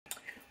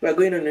We're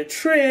going on a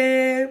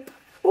trip.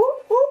 Ooh,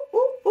 ooh,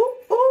 ooh, ooh,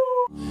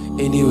 ooh.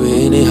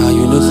 Anyway, anyhow,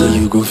 you know that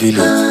you go feel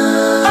it.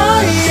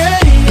 Oh, yeah,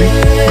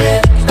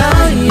 yeah.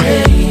 Oh,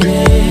 yeah,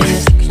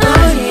 yeah.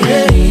 Oh,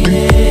 yeah,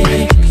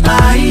 yeah.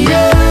 Oh,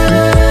 yeah.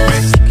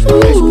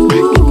 Ooh,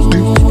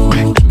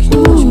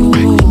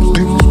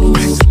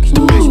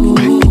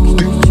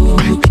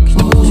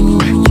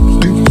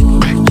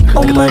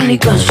 oh my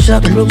nigga,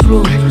 sharp bro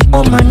bro.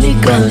 Oh my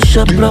nigga,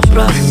 sharp bro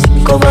bro.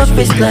 Cover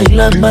face like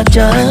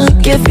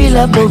Lagbaja. Can't feel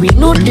like but we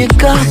know the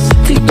car.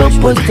 TikTok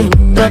posting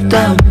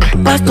tata.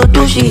 Pastor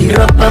Toshi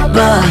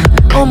rapapa.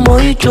 Oh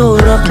my icho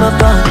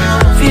rapapa.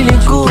 Feeling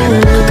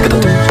good.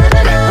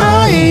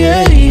 Ah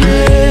yeah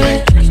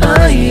yeah.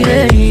 Ah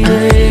yeah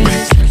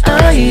yeah.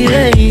 Ah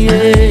yeah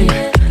yeah.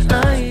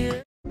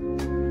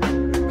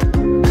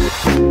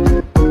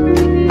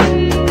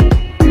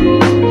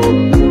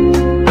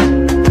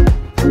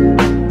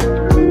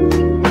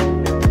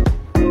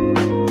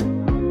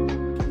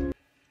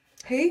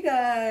 Hey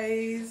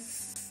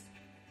guys,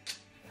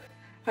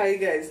 how you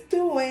guys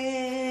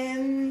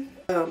doing?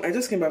 I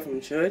just came back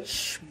from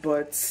church,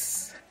 but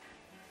seeing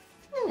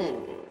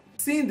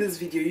this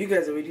video, you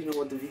guys already know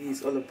what the video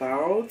is all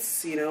about.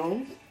 You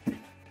know,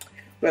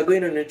 we're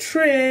going on a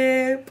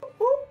trip.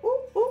 Ooh,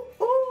 ooh, ooh,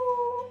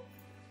 ooh.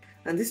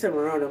 And this time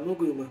around, I'm not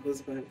going with my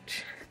husband.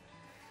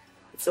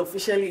 It's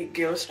officially a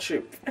girls'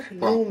 trip.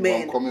 No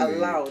men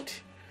allowed.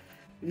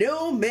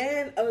 No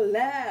men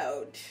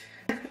allowed.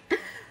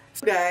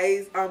 So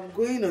guys, I'm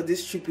going on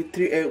this trip with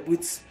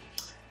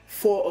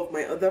 4 of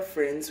my other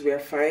friends. We are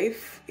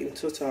 5 in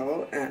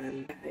total,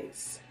 and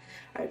guys,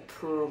 I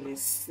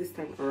promise this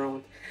time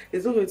around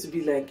it's not going to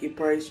be like a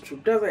Paris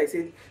trip. That's why I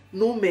said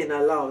no men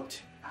allowed.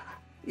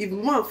 If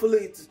man follow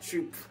you to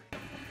trip,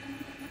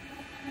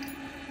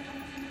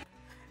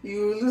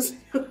 you will lose.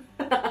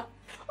 Why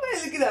are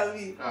you looking at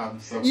me?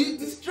 You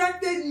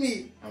distracted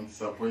me. I'm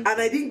disappointed.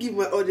 And I didn't give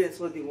my audience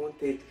what they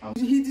wanted.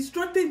 He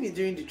distracted me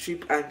during the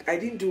trip and I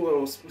didn't do what I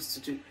was supposed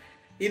to do.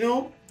 You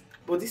know?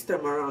 But this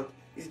time around,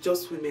 it's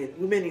just women.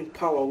 Women in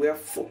power. We are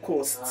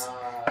focused.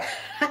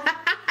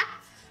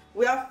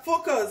 We are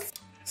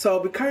focused. So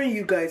I'll be carrying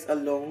you guys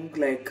along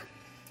like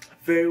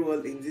very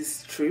well in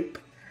this trip.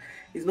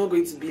 It's not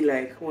going to be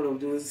like one of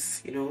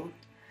those, you know,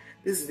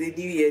 this is the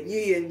new year,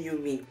 new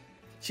me.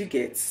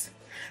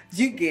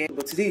 You get,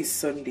 but today is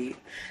Sunday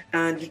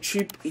and the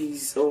trip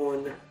is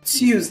on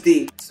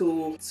Tuesday.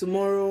 So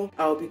tomorrow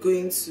I'll be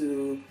going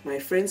to my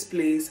friend's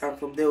place and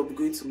from there I'll be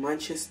going to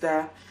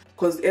Manchester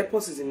because the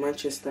airport is in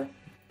Manchester.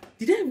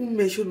 Did I even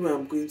mention where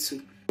I'm going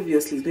to?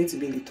 Obviously it's going to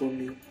be in the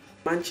thumbnail.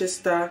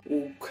 Manchester,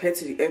 we'll head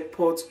to the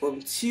airport on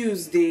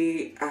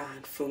Tuesday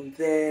and from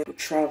there we're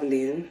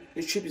traveling.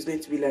 The trip is going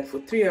to be like for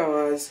 3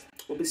 hours.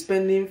 We'll be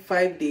spending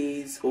 5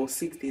 days or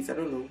 6 days, I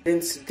don't know.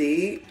 Then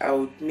today I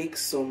would make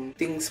some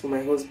things for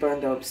my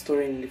husband I'll be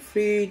storing in the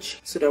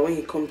fridge so that when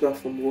he comes back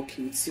from work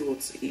he would see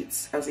what to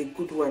eat. As a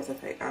good wife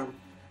that I am,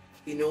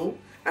 you know,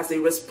 as a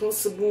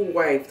responsible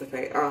wife that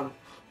I am,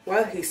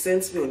 while he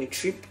sends me on a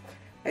trip,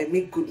 I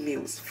make good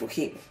meals for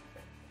him.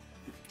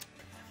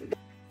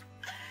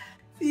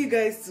 See you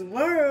guys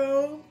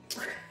tomorrow.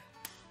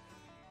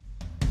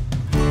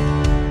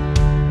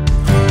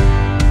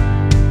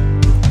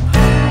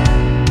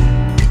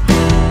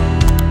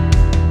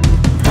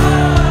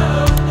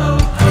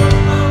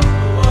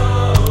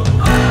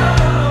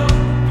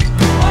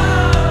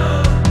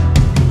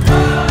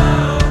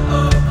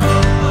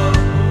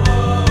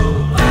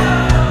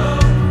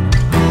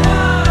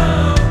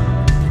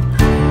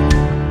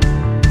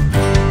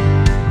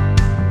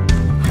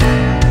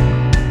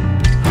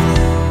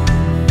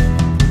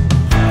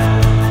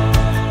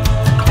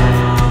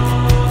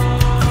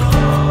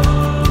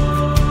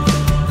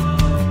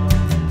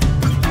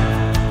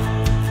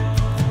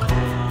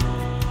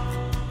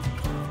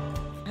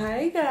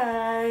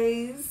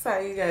 How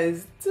you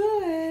guys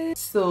doing?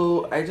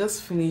 So I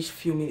just finished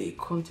filming a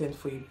content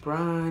for a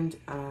brand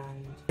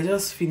and I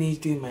just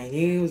finished doing my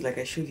nails like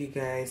I showed you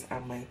guys,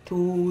 and my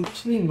toes.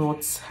 Actually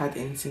not had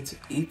anything to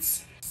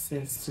eat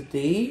since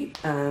today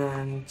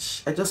and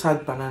I just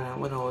had banana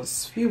when I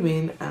was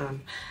filming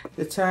and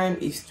the time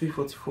is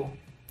 3:44.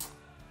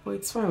 But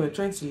it's fine, we're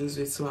trying to lose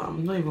weight so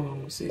I'm not even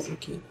hungry, so it's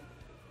okay.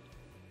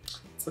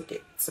 It's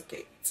okay, it's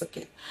okay, it's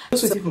okay.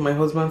 Just waiting for my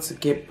husband to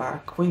get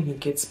back. When he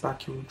gets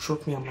back, he will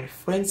drop me at my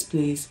friend's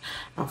place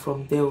and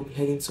from there we'll be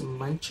heading to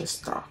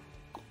Manchester.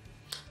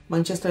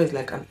 Manchester is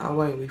like an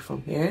hour away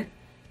from here.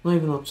 Not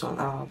even up to an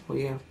hour, but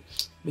yeah,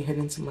 we'll be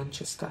heading to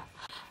Manchester.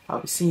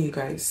 I'll be seeing you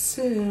guys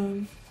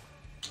soon.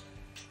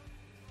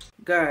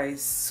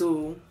 Guys,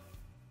 so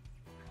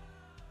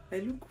I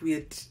look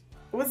weird.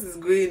 What is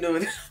going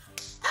on?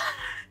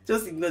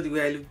 Just ignore the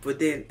way I look, but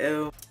then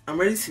I'm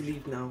ready to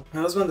leave now.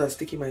 My husband has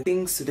taken my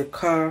things to the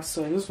car,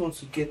 so I just want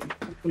to get a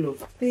couple of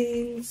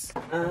things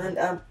and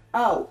I'm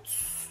out.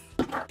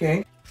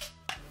 Okay,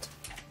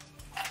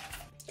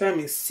 time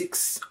is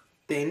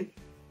 6:10,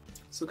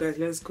 so guys,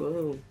 let's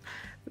go.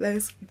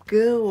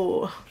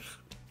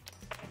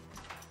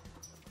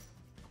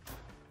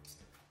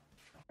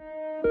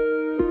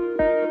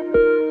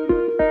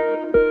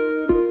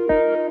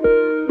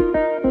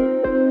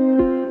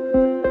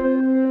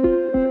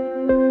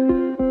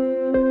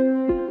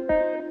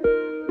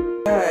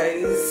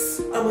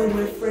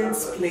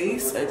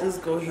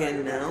 got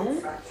here now.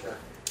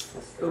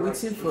 We're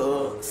waiting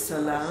for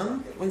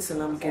Salam. When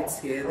Salam gets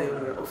here, then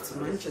we're off to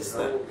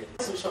Manchester.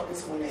 Some shop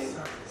this morning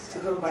to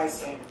go buy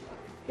some.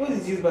 What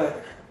did you buy?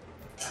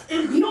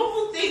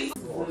 Normal things.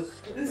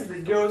 This is the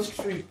girls'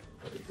 trip.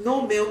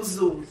 No male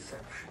zone.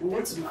 We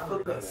want to be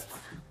focused.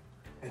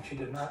 And she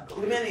did not.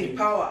 Women in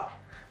power.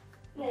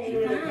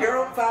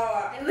 Girl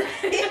power.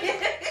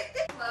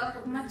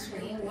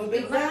 We'll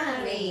be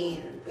fine.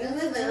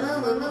 This is.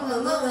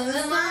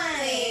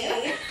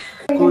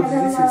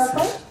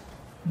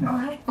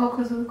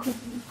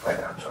 Right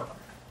down, so.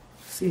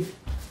 See.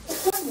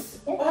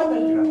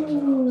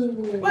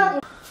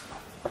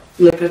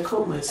 Like I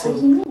caught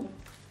myself.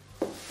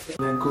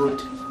 My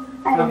God.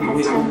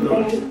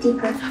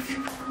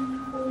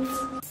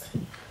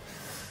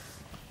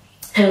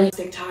 And we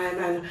take time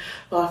and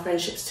for our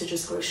friendships to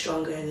just grow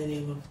stronger in the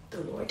name of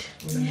the Lord.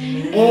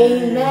 Amen.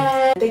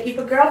 Amen. Thank you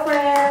for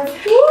girlfriends.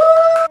 Woo!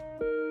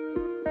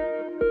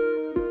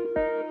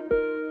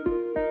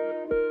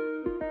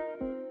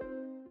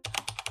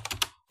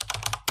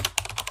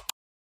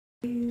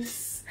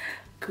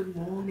 Good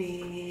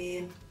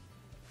morning.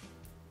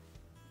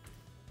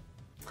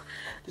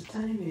 The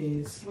time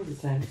is, what is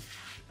the time?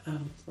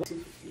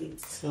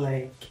 It's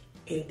like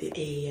 8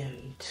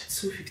 a.m.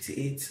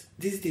 2:58.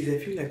 These days I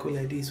feel like all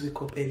I do is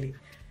wake up early,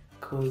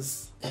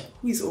 because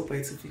who is up by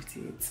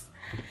 2:58?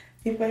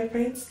 If my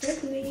friend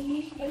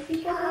Stephanie. Oh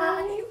my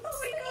God.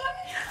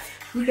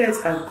 You guys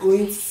are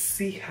going to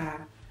see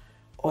her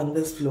on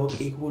this vlog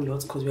a whole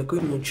lot because we're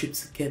going on a trip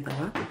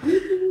together.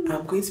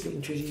 I'm going to be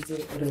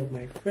introducing all of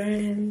my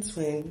friends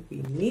when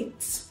we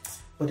meet.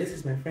 But this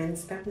is my friend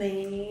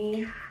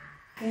Stephanie.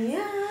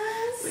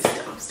 Yes.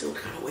 I'm still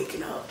kind of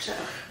waking up,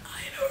 child.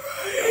 I know,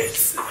 right?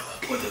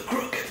 With a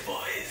crooked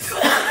voice.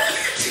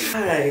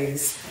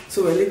 Guys,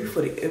 so we're leaving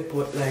for the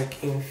airport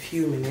like in a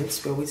few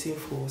minutes. We're waiting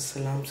for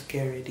Salam to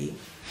get ready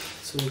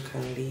so we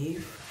can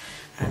leave.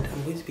 And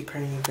I'm going to be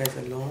carrying you guys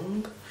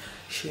along,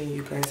 showing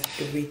you guys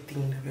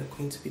everything that we're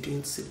going to be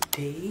doing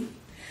today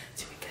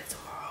till we get to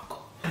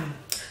Morocco.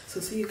 So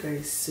see you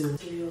guys soon.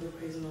 Give you all the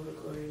praise and all the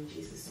glory in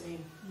Jesus'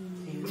 name.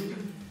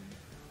 Amen.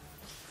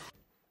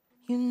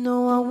 You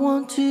know I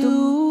want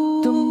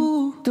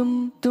you.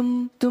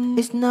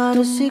 It's not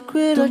a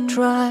secret I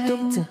try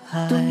to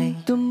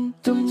hide.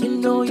 You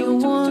know you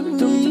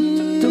want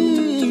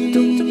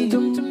me.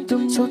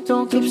 So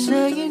don't keep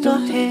saying our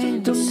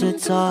hands are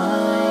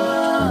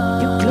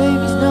tied. You claim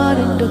it's not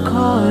in the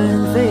car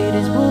and fate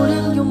is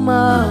pulling you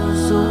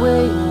miles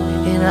away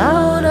and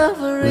out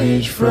of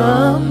reach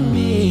from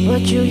me.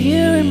 But you're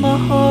here in my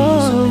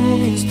heart, so you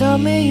can stop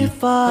me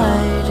if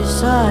I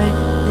decide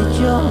that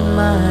you're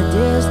my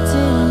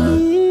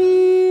destiny.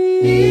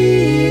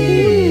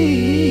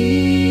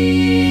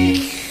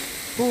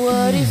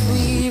 What if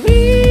we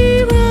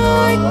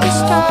rewrite the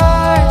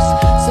stars?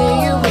 Say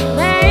you were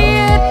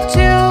made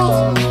to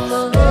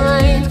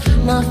align.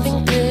 Nothing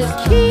could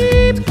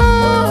keep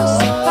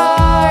us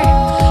apart.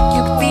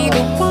 You'd be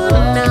the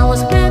one I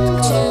was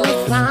meant to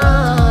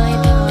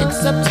find.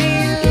 It's up to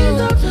you,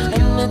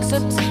 and it's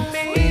up to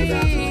me.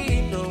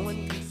 No one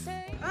can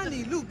say.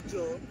 Annie, look,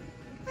 Joe.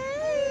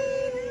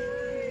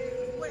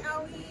 Where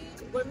are we?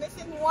 We're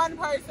missing one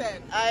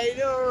person. I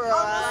know, We're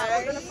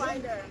right? gonna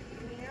find her.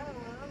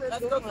 Yeah,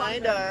 let's go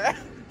find her.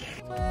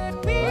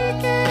 What we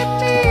can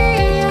be,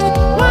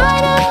 why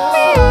don't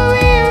we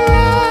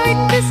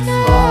rewrite the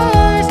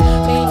stars?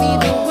 Maybe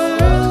the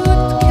world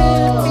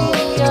could be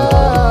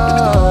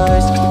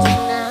yours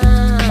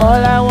tonight.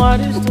 All I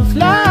want is to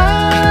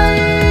fly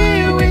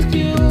with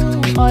you.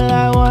 All I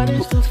want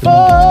is to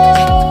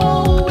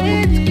fall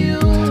with you.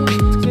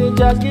 So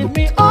just give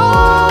me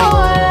all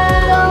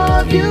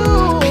of you.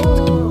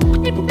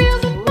 It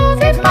feels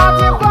impossible. It's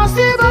not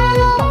impossible.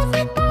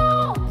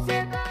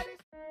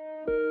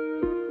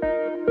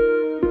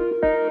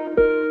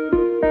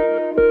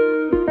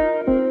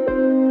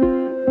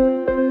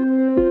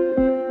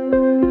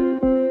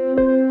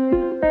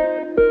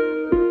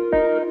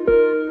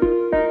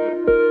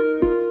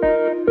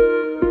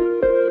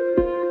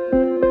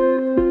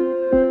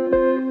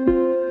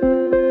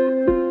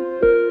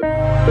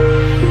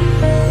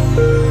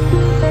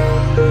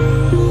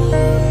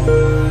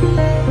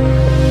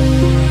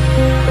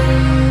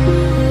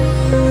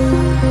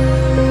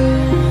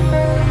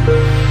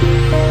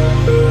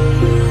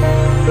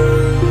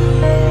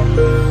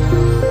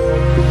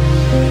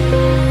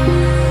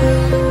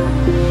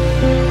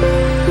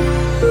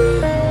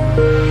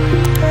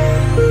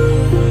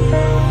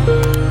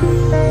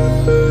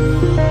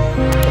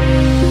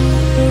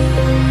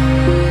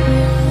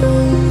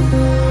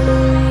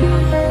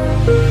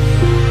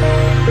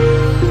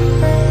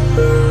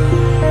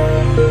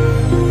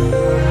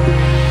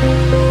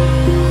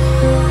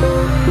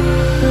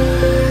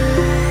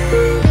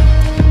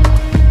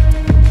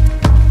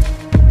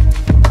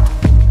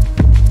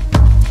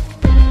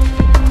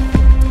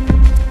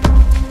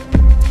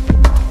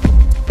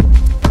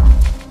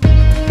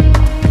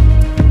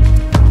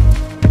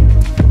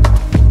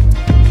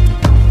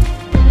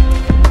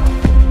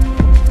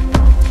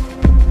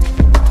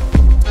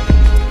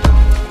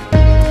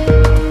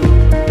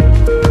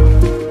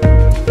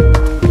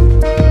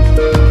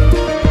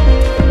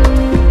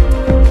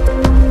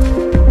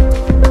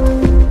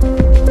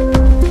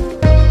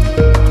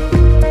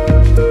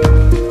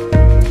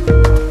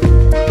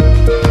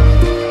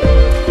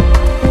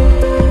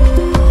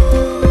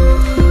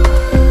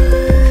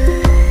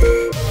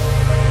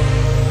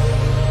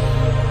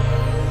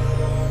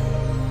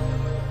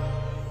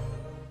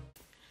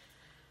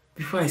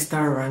 before I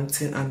start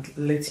ranting and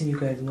letting you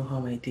guys know how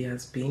my day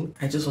has been,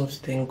 I just want to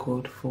thank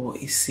God for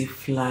a safe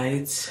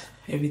flight.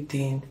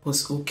 Everything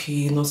was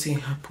okay, nothing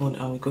happened,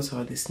 and we got to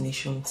our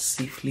destination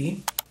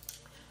safely.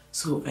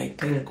 So I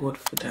thank God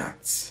for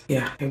that.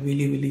 Yeah, I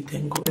really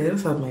thank God. I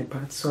just had my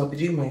bath, so I'll be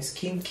doing my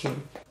skincare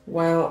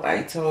while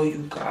I tell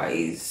you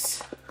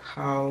guys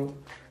how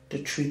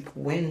the trip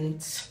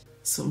went.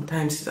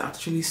 Sometimes it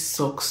actually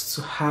sucks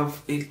to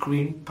have a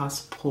green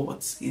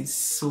passport. It's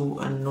so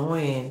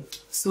annoying.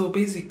 So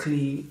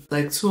basically,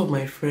 like, two of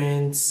my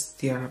friends,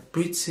 they are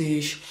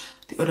British,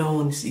 the other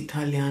one is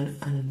Italian,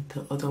 and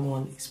the other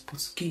one is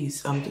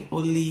Portuguese. I'm the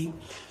only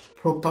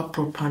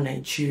proper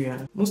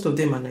Nigerian. Most of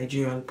them are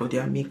Nigerian, but they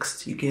are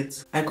mixed, you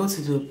get. I got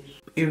to the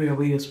area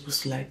where you're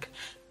supposed to like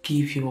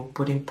give your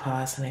boarding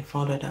pass, and I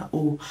found out that,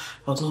 oh,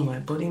 I was on my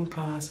boarding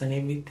pass and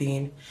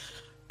everything,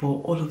 but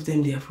all of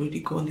them, they have already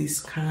gone, they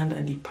scanned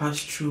and they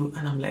passed through,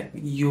 and I'm like,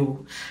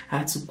 yo, I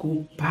had to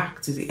go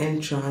back to the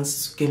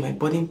entrance to get my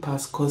boarding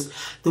pass, because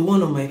the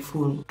one on my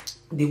phone,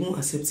 they won't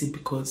accept it,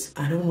 because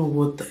I don't know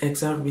what the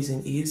exact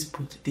reason is,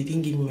 but they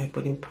didn't give me my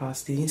boarding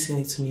pass. They didn't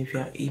send it to me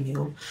via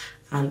email,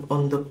 and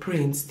on the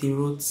print they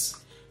wrote,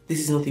 this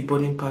is not a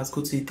boarding pass,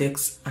 go to the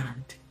desk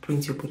and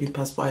print your boarding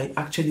pass. But I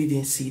actually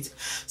didn't see it,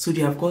 so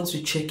they have gone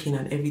to check in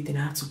and everything.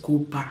 I had to go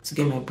back to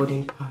get my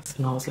boarding pass,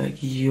 and I was like,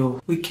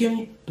 yo, we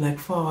came like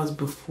 4 hours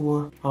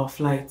before our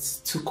flight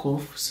took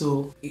off,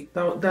 so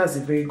that's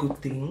a very good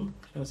thing.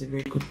 That was a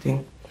very good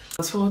thing.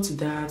 Fast forward to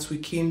that, we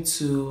came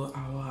to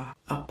our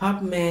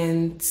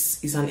apartment.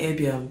 It's an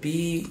Airbnb.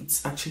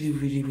 It's actually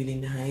really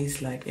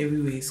nice. Like,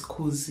 everywhere is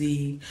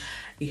cozy.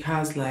 It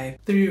has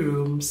like 3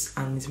 rooms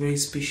and it's very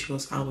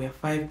spacious, and we are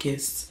 5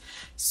 guests,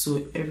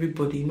 so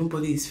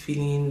everybody's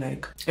feeling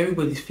like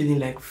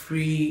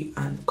free,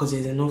 and because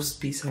there's enough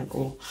space and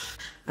all.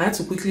 I had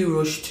to quickly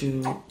rush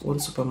to one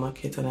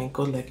supermarket, and I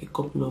got like a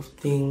couple of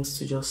things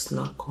to just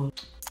snack on,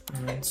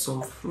 and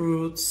some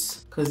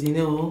fruits, because you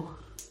know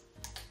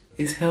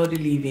it's healthy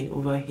living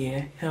over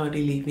here,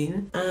 healthy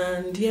living.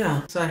 And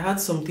yeah, so I had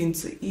something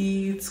to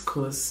eat,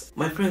 because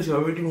my friends were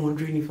already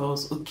wondering if I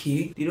was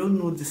okay. They don't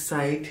know the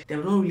side, they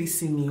have not really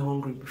seen me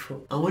hungry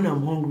before, and when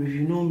I'm hungry, if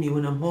you know me,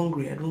 when I'm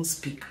hungry I don't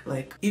speak.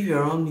 Like, if you're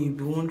around me, you'll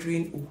be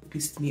wondering, oh,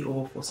 pissed me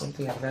off or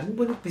something like that.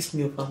 Nobody pissed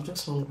me off, I'm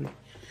just hungry.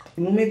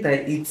 The moment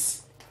I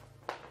eat,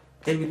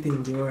 everything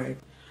will be alright.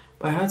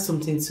 But I had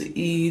something to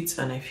eat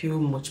and I feel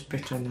much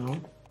better now.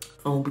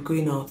 I'll be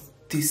going out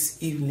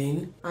this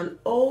evening, and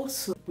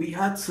also we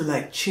had to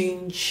like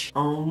change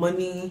our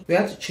money. We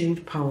had to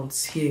change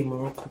pounds here in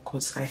Morocco,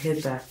 because I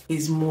heard that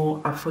it's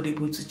more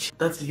affordable to change.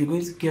 That you're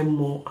going to get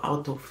more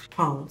out of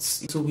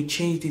pounds, so we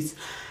changed it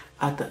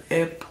at the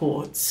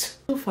airport.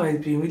 So far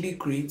it's been really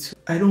great.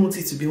 I don't want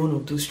it to be one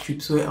of those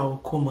trips where I'll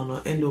come and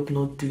I'll end up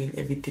not doing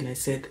everything I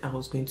said I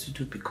was going to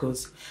do,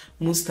 because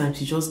most times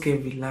you just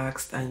get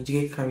relaxed and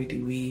you get carried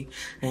away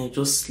and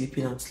you're just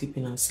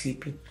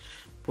sleeping.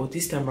 But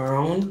this time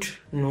around,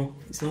 no,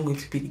 it's not going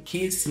to be the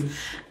case.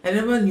 I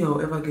never knew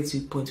I'll ever get to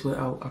a point where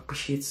I'll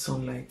appreciate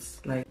sunlight.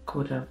 Like,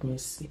 God have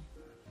mercy.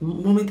 The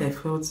moment I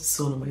felt the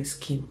sun on my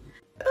skin,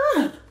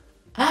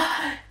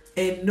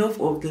 enough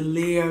of the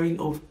layering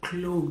of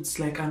clothes.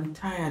 Like, I'm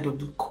tired of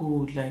the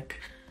cold. Like,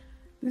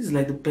 this is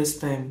like the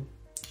best time,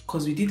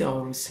 because we did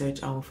our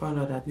research and we found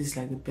out that this is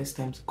like the best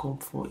time to come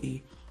for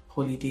a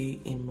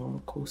holiday in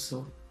Morocco.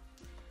 So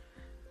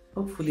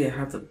hopefully I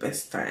have the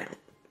best time.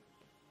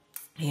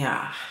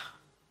 Yeah.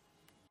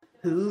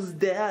 Who's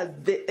that?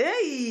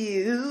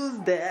 Hey, who's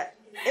that?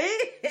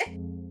 Hey.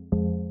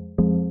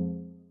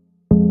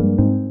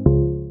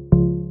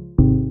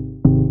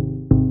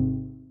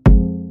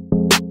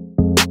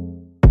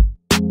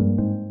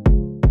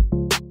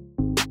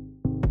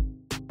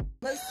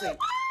 Listen.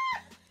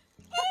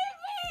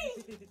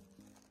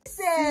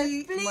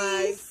 See,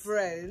 my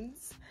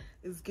friends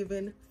is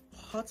giving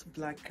hot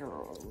black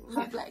girls.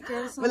 Hot black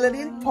girls.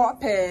 Melanin poppin'.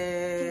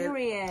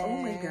 Period.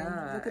 Oh my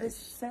god. Look at the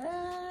sun.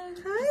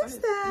 Hi,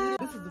 Steph.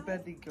 This is the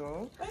birthday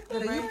girl.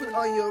 Then you put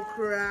on your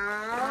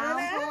crown.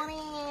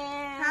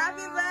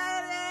 Happy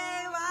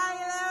birthday,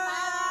 Viola.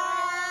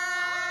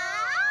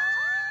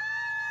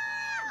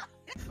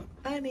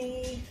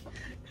 Annie.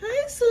 Hi,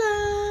 Sla.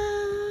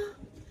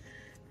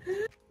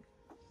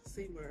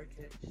 Say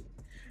Marrakesh.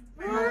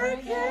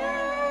 Marrakesh.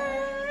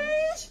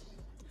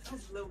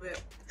 Just a little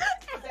bit.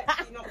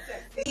 Sexy, not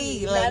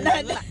sexy. La la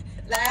la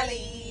la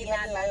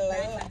la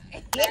la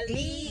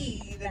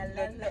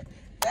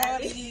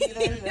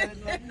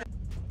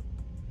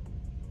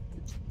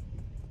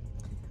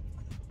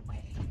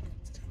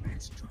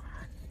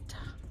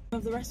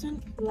Of the restaurant,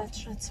 La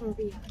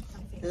Trattoria.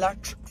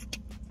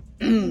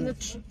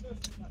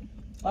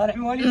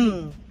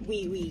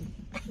 Oui.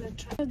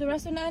 Of the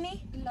restaurant,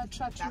 Annie? La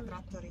Trattoria.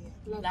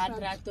 La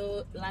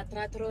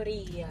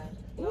Trattoria.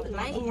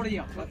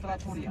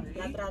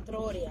 La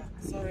Trattoria.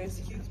 Sorry,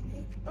 excuse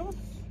me. Oh.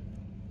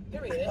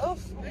 Period. Oh.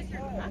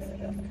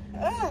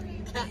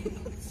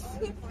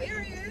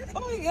 Period. Oh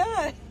my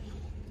god.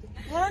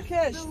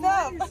 Marrakesh,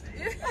 stop.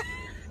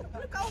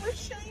 Look, I was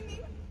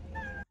shaming.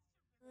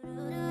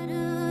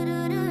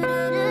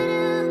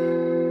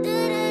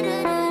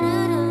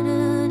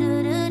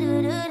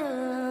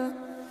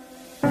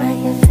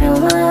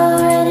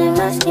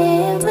 my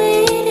skin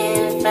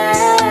bleeding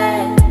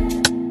fast.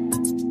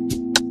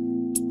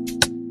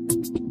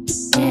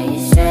 Yeah, you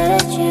said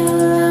that you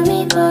love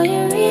me, but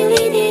you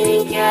really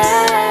didn't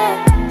care.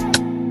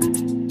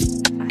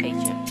 I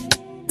hate you.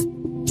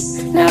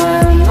 Now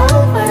I'm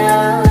over the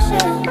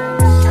ocean,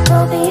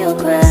 hoping you'll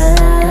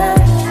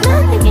crash.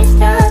 Nothing can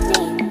stop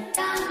me,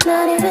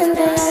 not even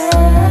that.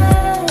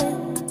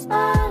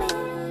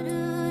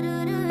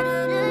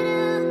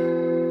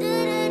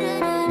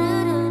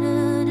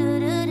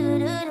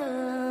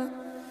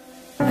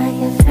 I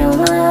can feel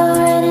my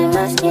heart and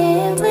my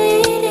skin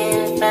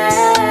bleeding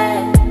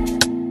fast.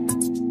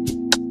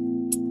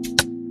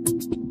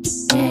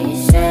 Yeah, you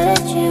said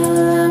that you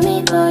love me,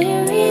 but you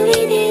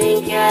really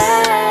didn't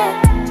care.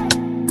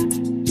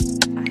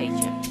 I hate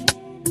you.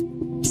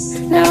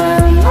 Now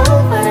I'm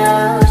over the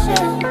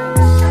ocean,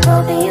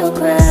 hoping you'll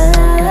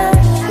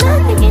crash.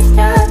 Nothing can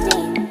stop me,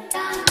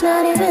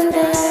 not even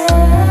that.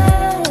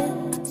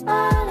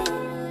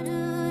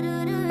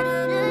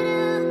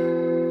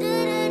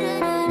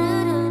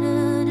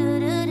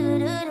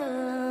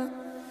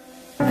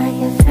 I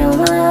can feel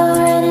my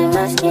heart and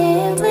my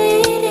skin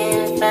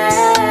bleeding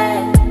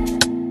fast.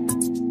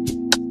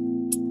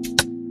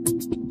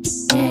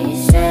 Yeah, you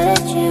said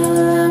that you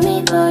love me,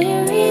 but you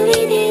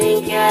really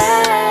didn't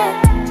care.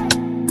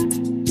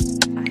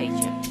 I hate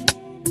you.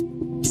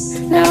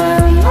 Now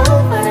I'm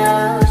over the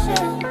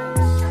ocean,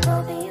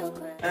 hoping you'll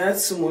cry. I had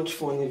so much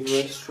fun in the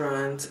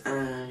restaurant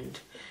and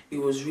it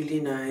was really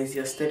nice.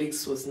 The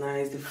aesthetics was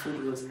nice, the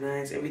food was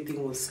nice,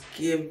 everything was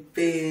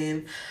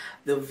giving,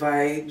 the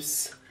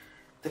vibes,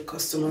 the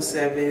customer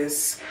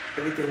service,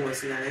 everything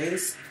was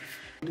nice.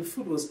 The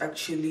food was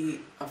actually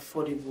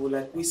affordable.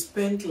 Like we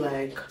spent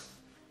like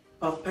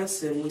per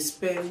person,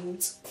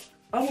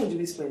 how much did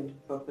we spend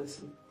per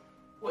person?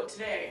 What,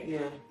 today?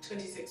 Yeah,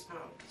 £26.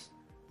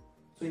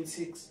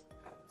 26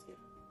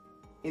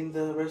 in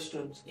the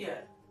restaurant.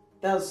 Yeah.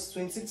 That's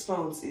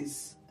 £26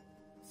 is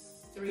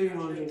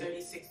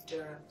 336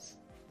 dirhams.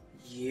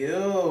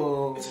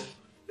 yo.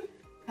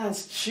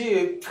 That's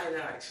cheap. I know,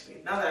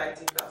 actually. Now that I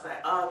think, I was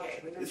like, oh,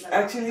 okay. It's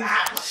actually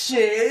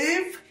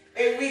cheap.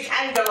 If we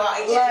can go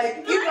out again.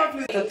 Like, give up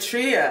with the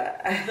tria.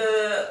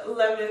 The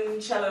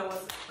limoncello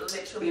was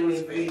literally It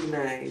was amazing. really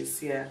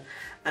nice, yeah.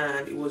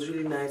 And it was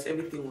really nice.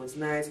 Everything was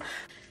nice.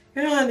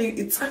 You know, and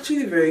it's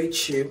actually very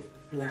cheap.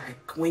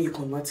 Like, when you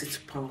convert it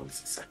to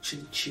pounds, it's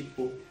actually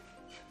cheaper.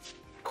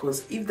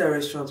 Because if the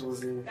restaurant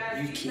was in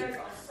UK,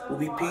 we'll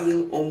be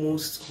paying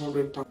almost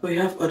 £100. We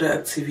have other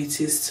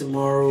activities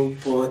tomorrow,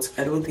 but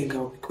I don't think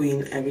I'll be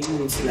going. I really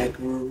need to like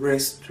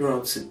rest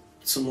throughout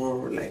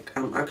tomorrow. Like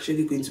I'm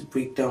actually going to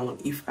break down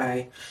if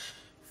I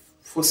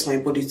force my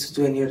body to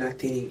do any other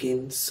thing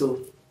again. So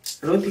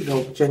I don't think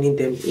I'll be joining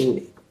them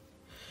in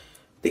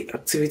the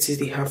activities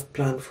they have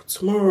planned for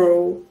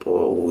tomorrow,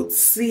 but we'll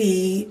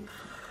see.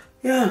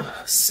 Yeah,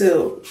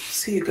 so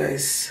see you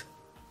guys.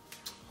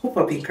 Hope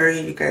I've been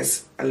carrying you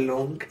guys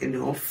along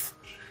enough.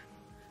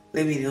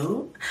 Let me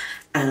know.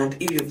 And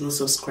if you've not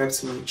subscribed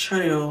to my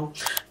channel,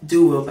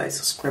 do well by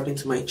subscribing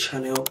to my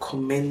channel,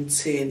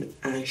 commenting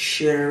and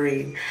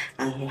sharing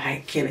and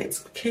liking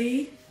it,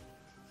 okay?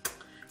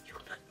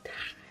 You'll not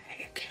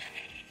die, okay?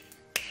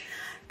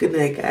 Good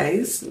night,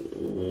 guys.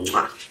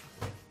 Mwah.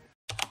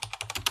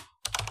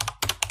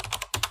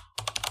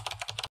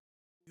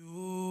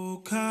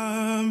 You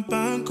can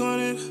bank on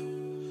it.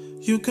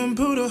 You can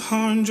put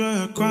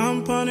 100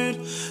 grand on it.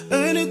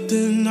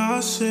 Anything I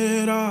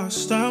said, I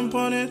stamp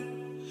on it.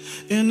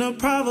 In a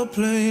private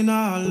plane,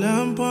 I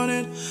lamp on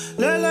it.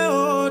 Lele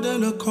oh,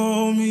 then they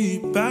call me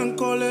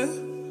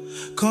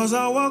Bankole. Cause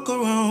I walk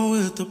around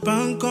with the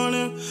bank on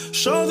him.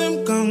 Show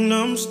them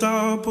Gangnam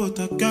Style, put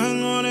the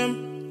gang on him.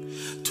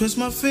 Twist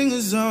my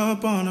fingers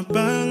up on a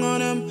bang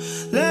on him.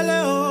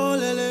 Lele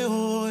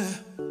oh, yeah.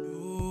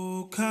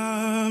 You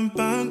can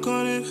bank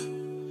on it.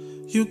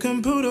 You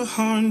can put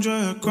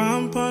 100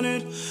 grand on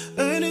it.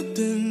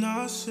 Anything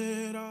I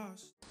said,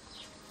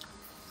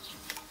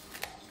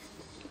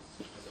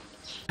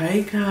 Hi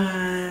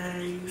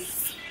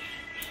guys.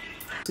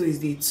 So it's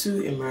day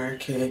 2 in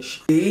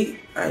Marrakesh. Today,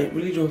 I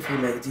really don't feel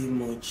like doing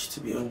much,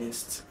 to be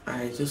honest.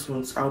 I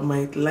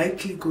might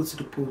likely go to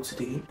the pool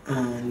today,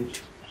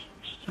 and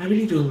I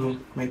really don't know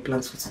my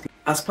plans for today.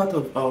 As part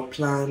of our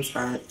plans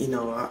and in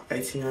our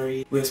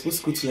itinerary, we're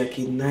supposed to go to like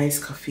a nice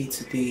cafe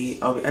today.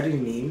 I'll be adding a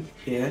name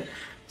here.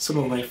 Some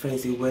of my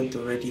friends, they went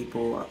already,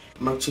 but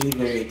I'm actually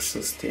very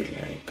exhausted,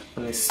 like,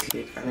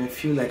 honestly. And I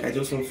feel like I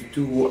just want to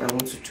do what I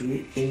want to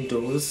do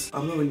indoors.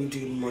 I'm not really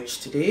doing much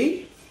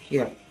today,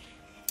 yeah.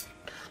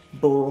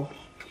 But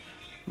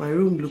my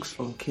room looks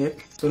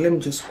unkept, so let me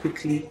just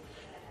quickly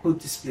put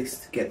this place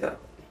together,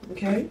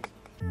 okay?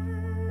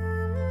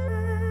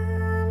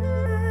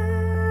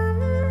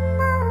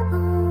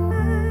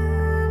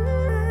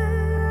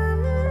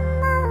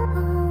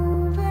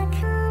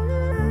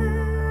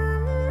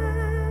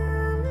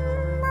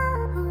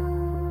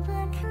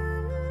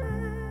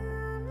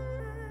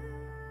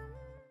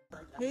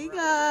 Hey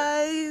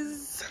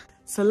guys,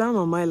 Salam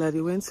and Myla,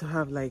 they went to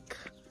have like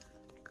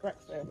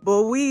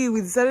But we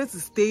decided to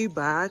stay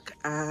back,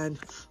 and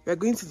we're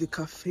going to the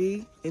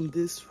cafe in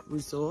this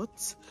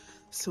resort.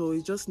 So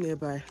it's just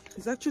nearby.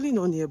 It's actually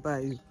not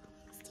nearby.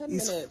 It's 10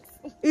 minutes.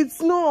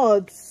 It's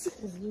not.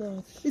 It's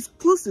not. It's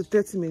close to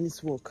 30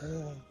 minutes walk.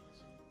 Yeah.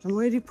 I'm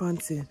already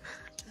panting.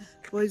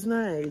 But it's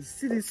nice.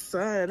 See this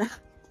sun.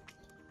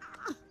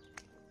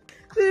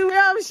 See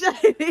where I'm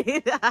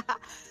shining.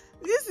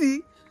 You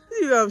see?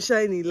 See where I'm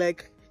shining.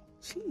 Like,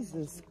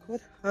 Jesus,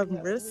 God have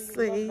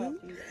mercy.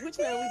 Which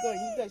way are we going?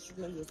 You guys should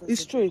know yourself.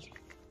 It's straight.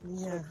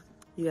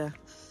 Yeah.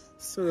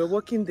 So we're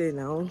walking there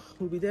now.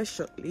 We'll be there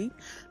shortly,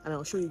 and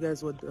I'll show you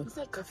guys what the. You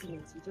said 30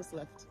 minutes. We just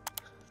left.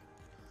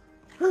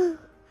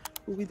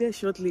 We'll be there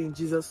shortly in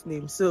Jesus'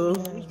 name. So,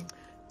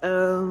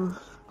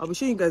 I'll be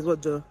showing you guys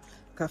what the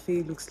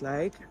cafe looks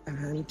like,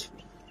 and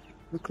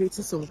we're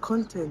creating some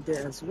content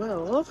there as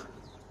well.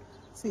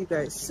 See you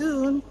guys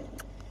soon.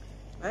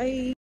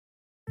 Bye.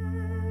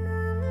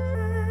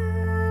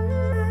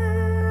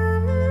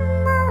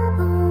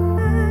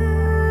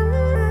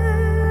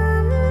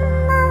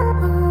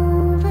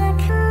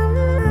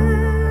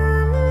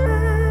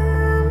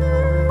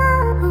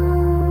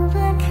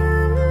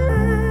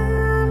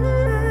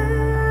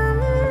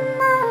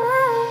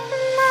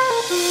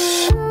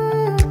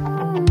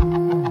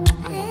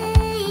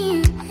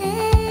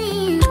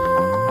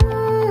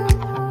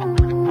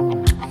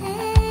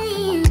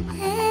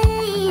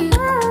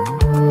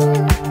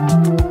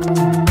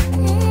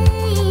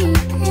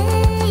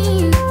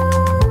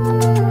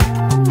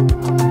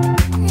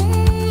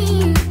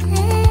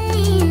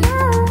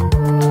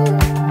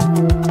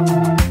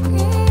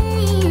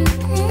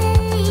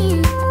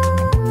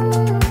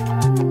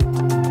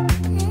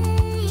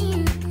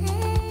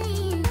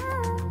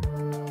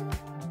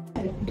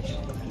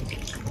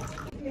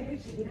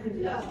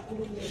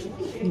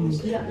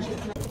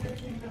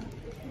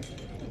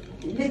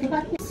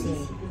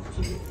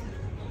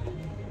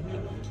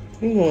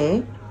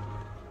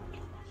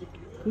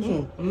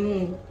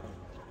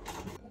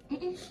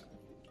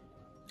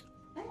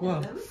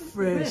 Wow,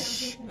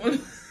 fresh.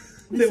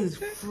 This is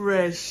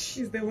fresh.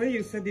 It's the way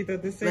you said it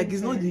at the same Like,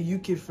 it's not the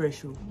UK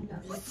fresh.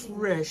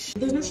 Fresh.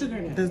 There's no sugar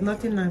in it. There's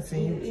nothing nice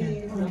in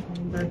UK.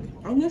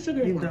 I'm not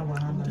sugar in that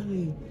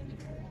one.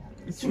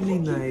 It's really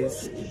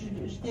nice.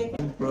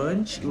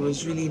 Brunch, it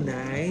was really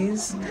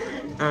nice,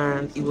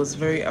 and it was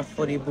very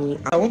affordable.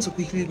 I want to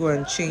quickly go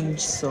and change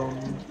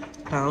some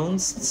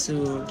pounds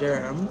to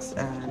dirhams,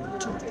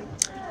 and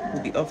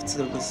we'll be off to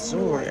the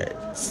resort.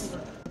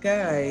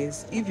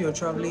 Guys, if you're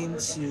traveling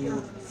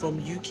from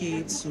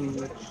UK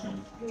to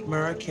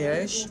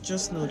Marrakesh,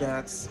 just know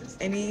that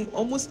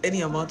almost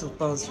any amount of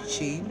pounds you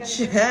change,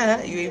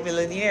 you're a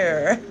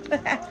millionaire.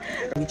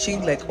 We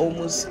changed like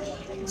almost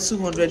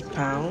 200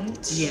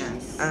 pounds.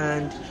 Yes.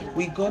 And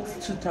we got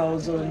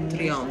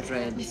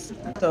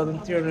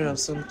 2,300 or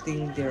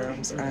something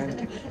dirhams,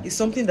 and it's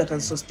something that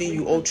can sustain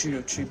you all through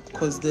your trip,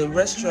 because the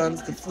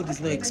restaurants, the food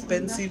is not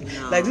expensive.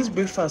 No. Like this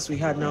breakfast we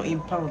had now in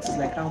pounds is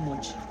like how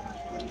much?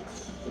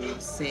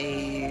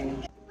 Say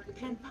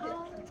 10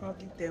 pounds,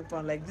 probably 10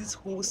 pounds. Like this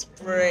whole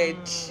spread,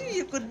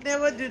 you could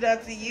never do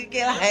that in UK.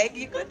 Like,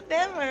 you could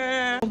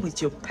never.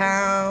 With your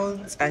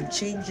pounds and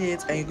change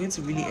it, and you're going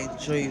to really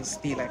enjoy your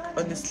stay. Like,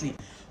 honestly,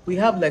 we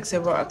have like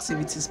several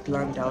activities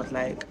planned out,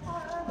 like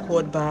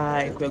quad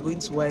bike, we're going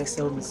to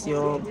YSL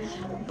museum,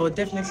 but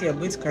definitely I'm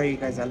going to carry you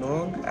guys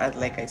along. As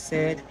like I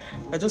said,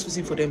 we're just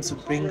waiting for them to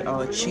bring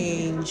our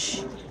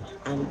change,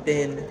 and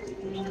then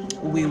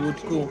we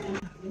would go.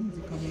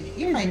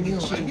 If I knew,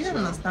 I didn't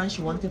understand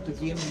she wanted to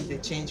give me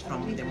the change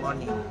from the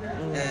money.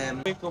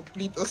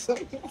 Complete or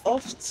something.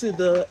 Off to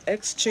the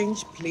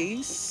exchange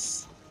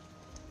place.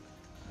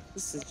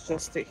 This is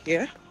just it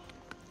here.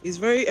 It's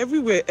very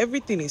everywhere,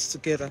 everything is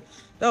together.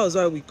 That was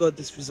why we got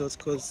this resort,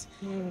 because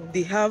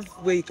they have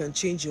where you can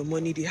change your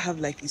money. They have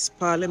like a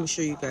spa. Let me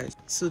show you guys.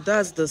 So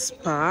that's the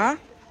spa.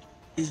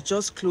 It's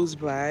just close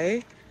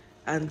by,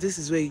 and this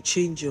is where you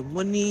change your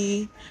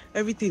money.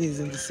 Everything is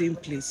in the same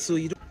place, so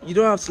you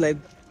don't have to like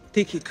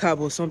take a cab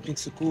or something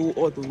to go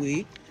all the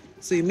way.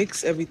 So it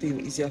makes everything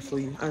easier for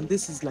you. And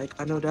this is like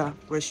another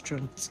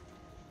restaurant,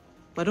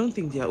 but I don't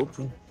think they are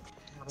open.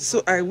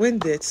 So I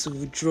went there to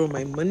withdraw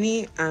my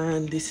money,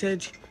 and they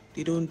said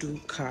they don't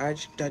do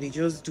card, that they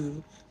just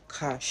do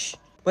cash.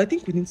 But I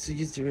think we need to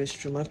use the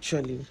restroom.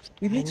 Actually,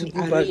 we need to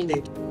go back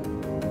there.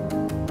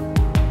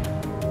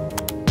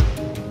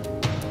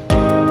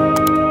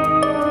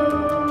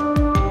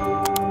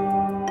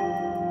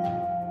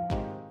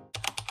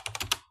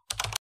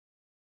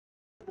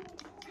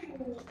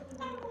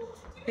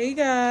 Hey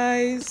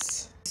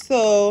guys,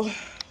 so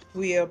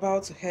we're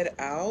about to head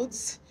out.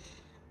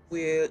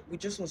 We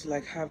just want to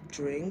like have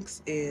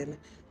drinks in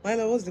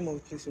Mila. What's the name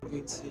of the place we're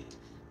going to?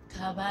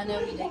 Cabana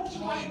with a K.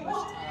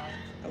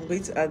 I'm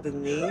going to add the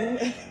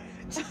name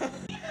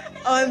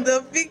on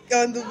the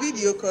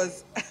video,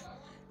 because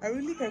I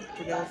really can't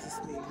pronounce this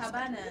name.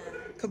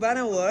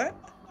 Cabana what?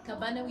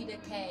 Cabana with a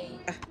K.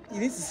 You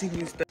need to sing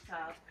this stuff.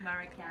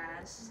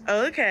 Marrakesh.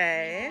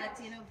 Okay.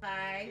 Latino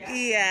vibe.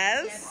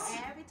 Yes.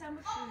 Every type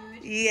of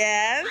food.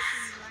 Yes.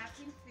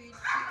 Latin food,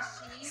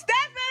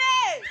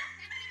 Stephanie!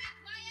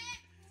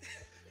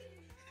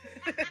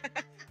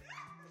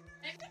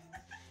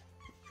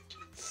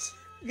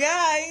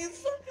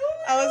 Guys,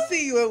 I'll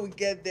see you when we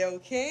get there,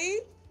 okay?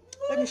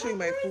 Let me show you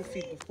my full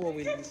feet before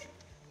we leave.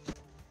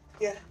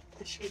 Yeah,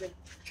 I'll show them.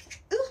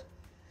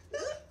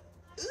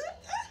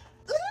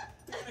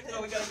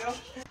 We gotta go.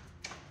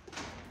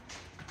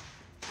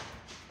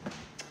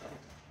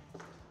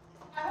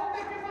 I hope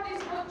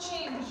everybody's got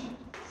change.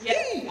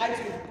 Yes, I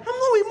do. I'm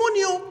not with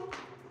money, oh.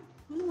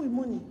 I'm not with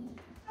money.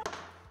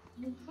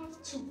 You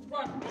have to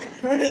run.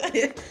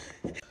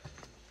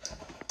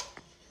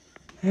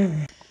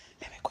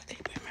 Let me quickly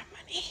bring my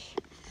money.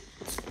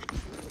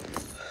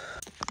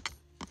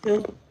 Yo,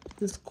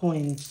 this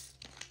coin.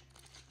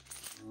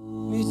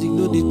 Music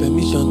no need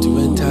permission to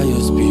enter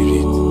your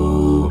spirit.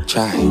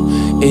 Try.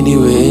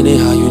 Anyway,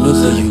 anyhow, you know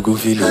say you go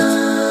feel it.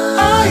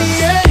 Ah,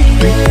 yeah,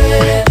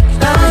 yeah.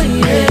 Ah,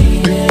 yeah,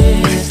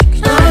 yeah.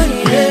 Ah,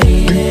 yeah,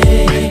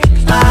 yeah.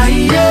 Ah,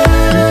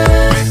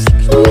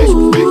 yeah.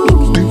 Ooh.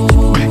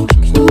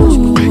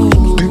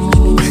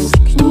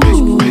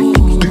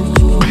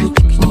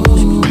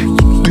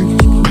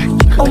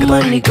 Oh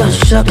my nigga,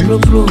 sharp bro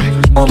bro.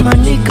 Oh my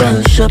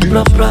nigga, sharp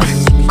blah blah.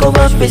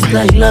 Cover face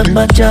like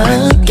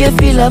Lagbaja. Can't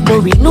feel a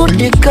but we know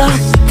the car.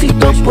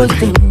 TikTok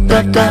posting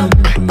data.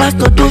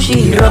 Pastor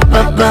Toshi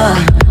rapapa.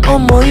 Oh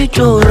my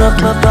icho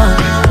rapapa.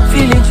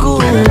 Feeling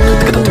good.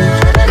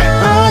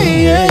 Ah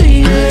yeah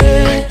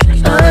yeah.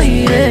 Ah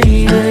yeah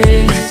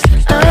yeah.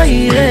 Ah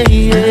yeah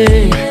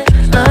yeah.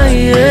 Ah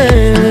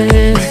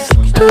yeah.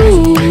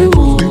 Ooh.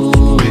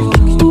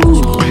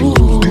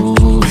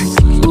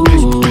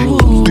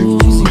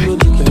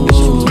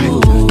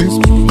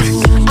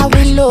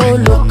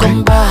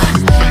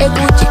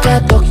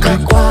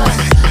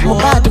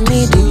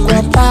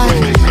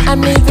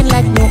 I'm living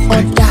like no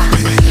other.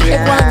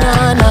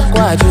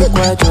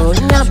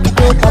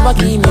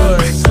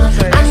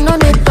 I'm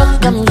not a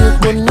talk them, you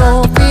could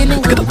know,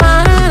 feeling good.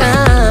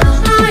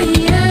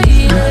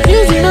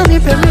 Using no me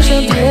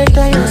permission to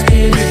enter your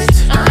spirit.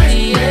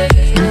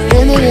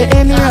 Anyway,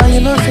 anyhow,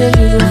 you know, say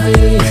you don't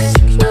feel it.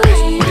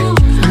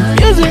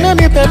 Using no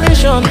me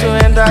permission to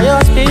enter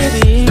your spirit.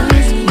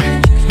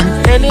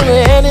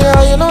 Anyway,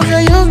 anyhow, you know,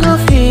 say you go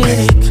feel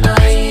it.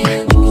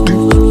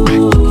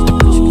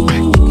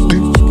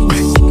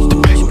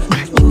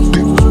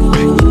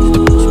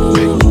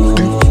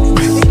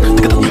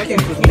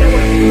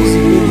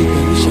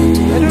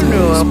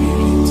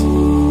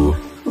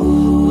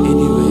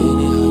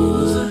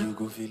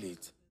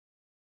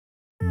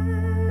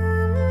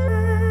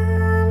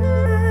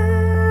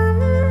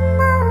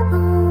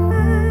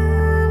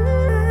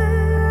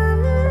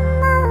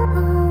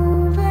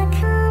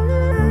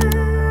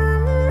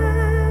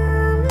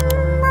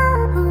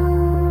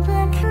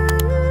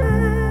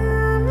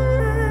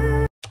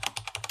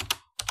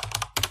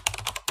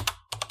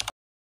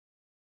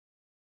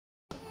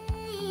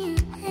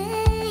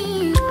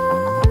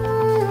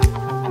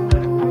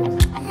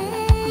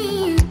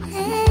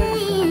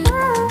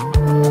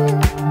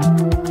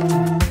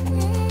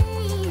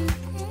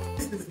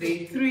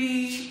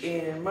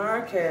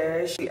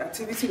 Marrakesh. The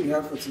activity we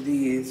have for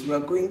today is we are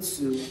going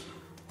to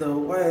the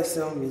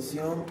YSL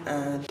Museum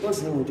and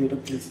what's the name of the other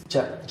place?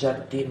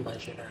 Jardin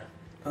Majoral.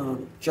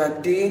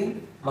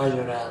 Jardin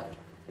Majoral.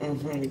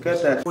 You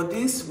got that. For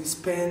this we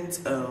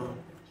spent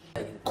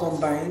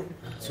combined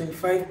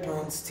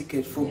 £25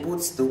 ticket for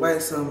both the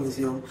YSL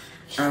Museum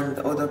and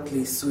the other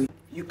place. So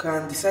you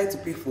can decide to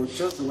pay for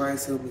just the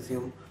YSL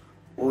Museum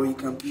or you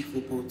can pay for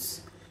both.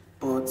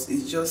 But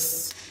it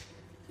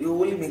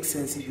will only make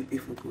sense if you pay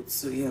for both.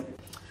 So yeah,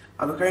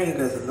 I'll be carrying you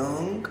guys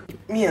along.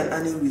 Me and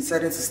Annie, we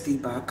decided to stay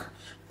back,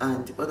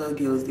 and the other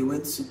girls, they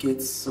went to get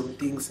some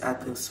things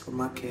at the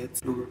supermarket.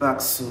 We'll be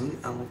back soon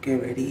and we'll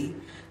get ready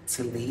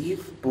to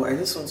leave. But I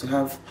just want to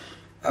have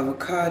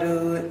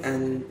avocado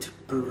and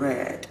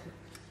bread.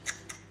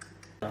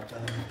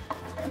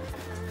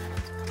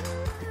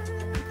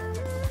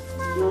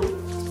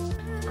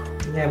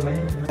 Yeah,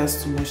 man.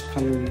 That's too much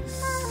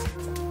calories.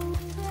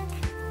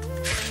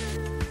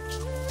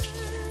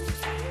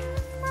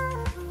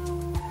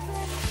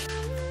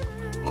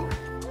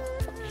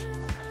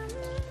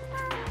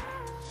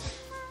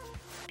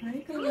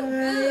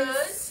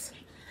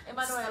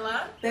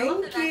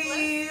 Thank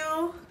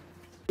you.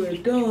 We're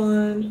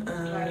done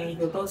and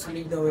we're about to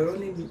leave now. We're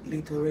running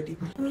late already.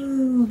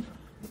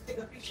 Take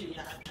a picture.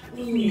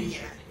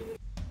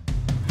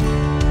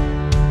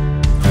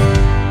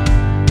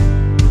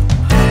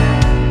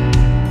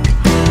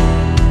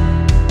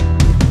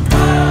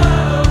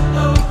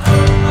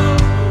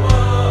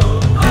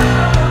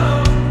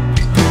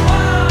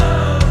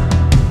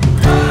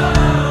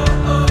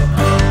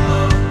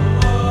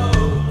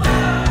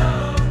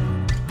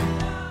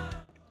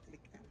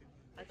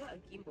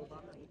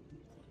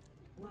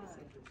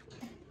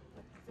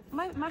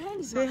 My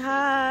hand is Say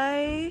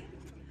hi.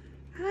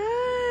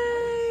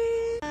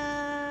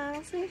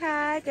 Hi. Say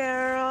hi,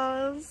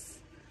 girls.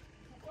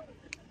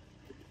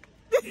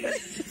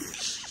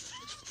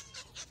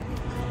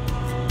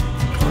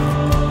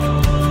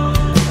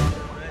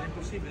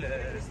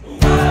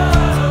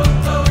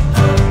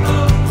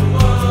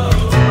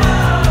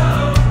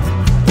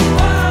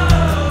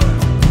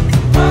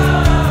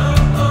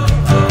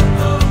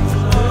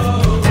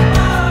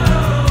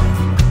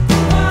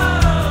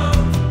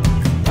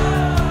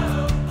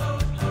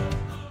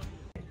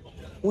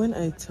 When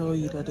I tell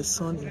you that the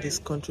sun in this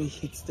country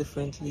hits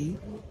differently,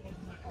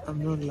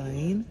 I'm not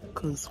lying,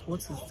 because what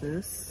is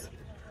this?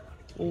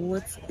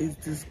 What is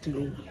this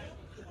glow?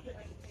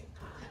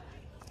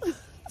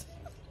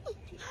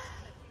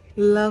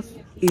 Love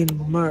in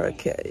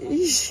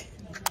Marrakesh.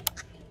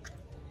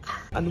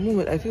 At the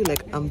moment, I feel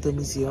like I'm the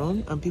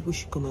museum and people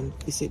should come and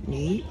visit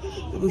me.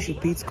 People should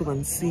pay to come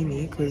and see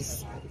me,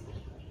 because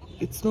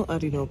it's not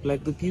adding up.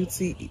 Like, the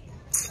beauty,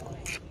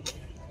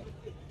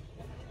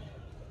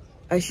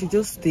 I should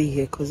just stay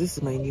here because this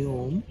is my new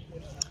home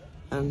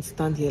and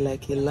stand here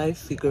like a live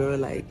figure,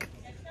 like,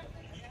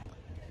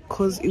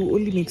 because it will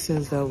only make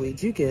sense that way.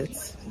 Do you get?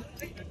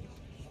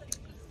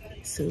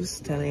 So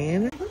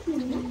stunning.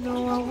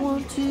 No, I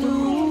want to.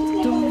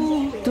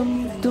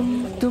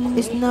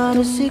 It's not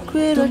a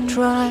secret I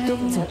try to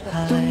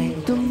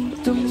hide.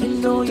 You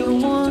know you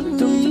want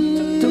to.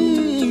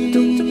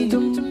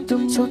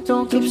 So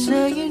don't keep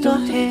saying your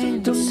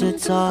hands are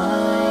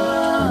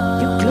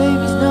tied. You claim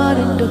it's not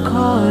in the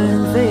car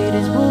and fate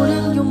is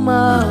pulling you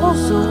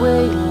miles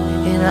away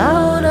and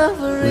out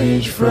of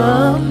reach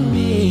from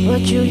me.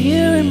 But you're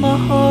here in my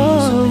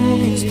heart, so you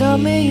can stop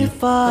me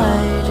if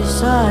I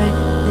decide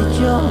that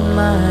you're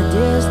my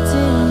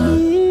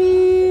destiny.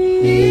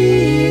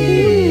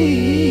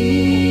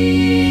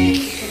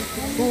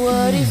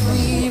 What if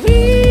we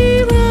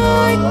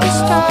rewrite the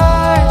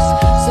stars?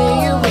 Say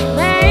you were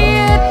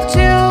made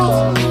to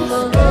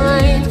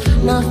align.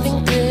 Nothing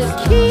could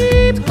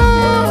keep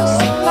us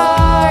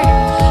apart.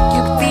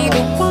 You'd be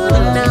the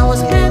one I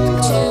was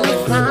meant to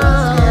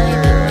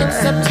find.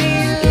 It's up to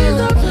you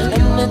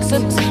and it's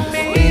up to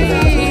me.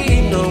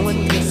 No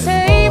one can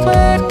say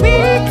but we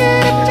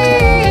could be.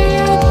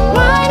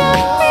 Why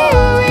don't we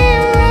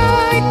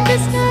rewrite the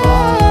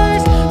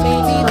stars?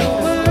 Maybe the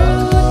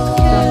world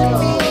could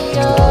be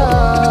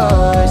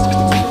yours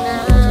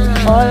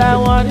tonight. All I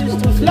want is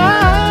to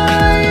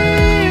fly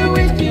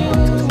with you.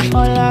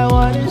 All I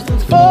want is to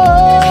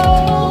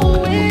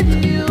fall with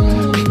you.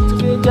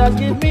 So just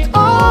give me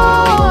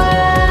all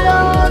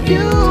of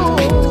you.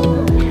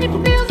 It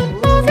feels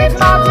impossible. It's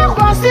not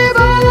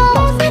impossible.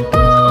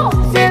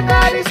 Say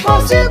that it's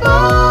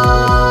possible.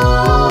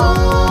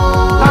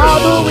 How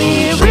do we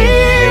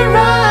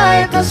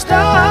rewrite the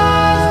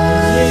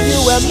stars? Yeah, you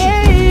were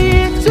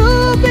made to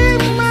be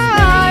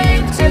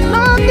mine, and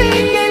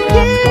nothing can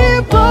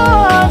keep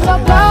us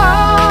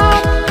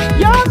apart.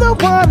 You're the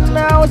one I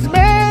was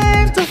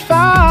meant to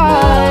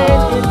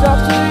find. It's up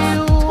to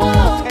you,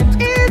 and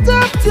it's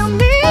up to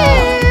me.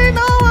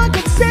 No one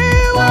can say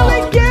what we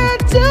get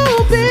to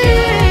be.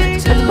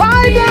 And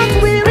why don't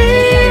we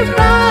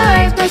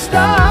rewrite the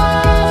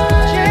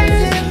stars?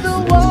 Chasing the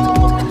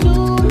world to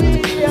be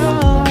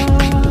ours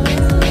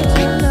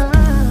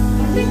tonight.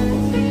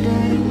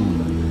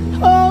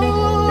 Oh,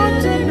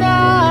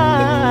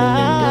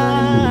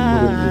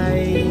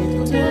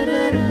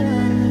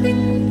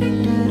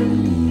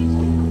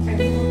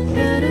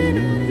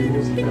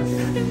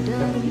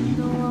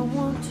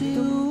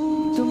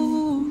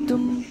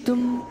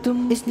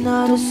 it's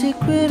not a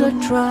secret I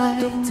try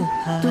to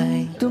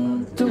hide.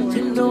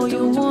 You know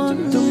you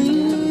want to.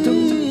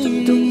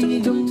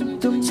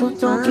 So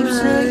don't keep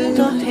saying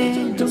your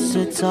hands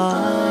are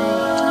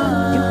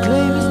tied. You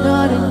claim it's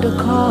not in the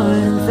car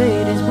and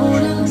fate is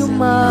pulling you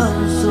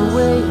miles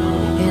away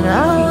and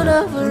out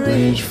of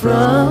reach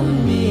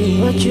from me.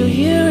 But you're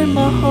here in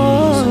my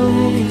heart, so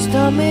you can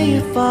stop me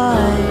if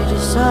I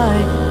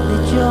decide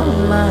that you're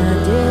my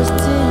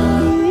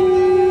destiny.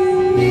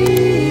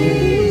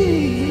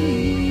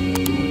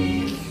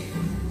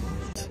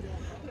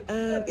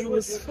 And it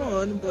was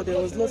fun, but there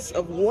was lots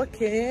of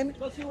walking.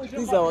 This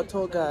is our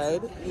tour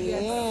guide.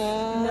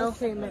 Yeah. No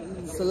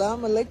payment.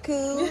 Salam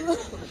alaikum.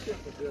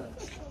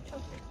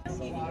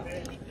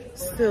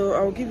 So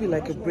I'll give you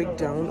like a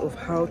breakdown of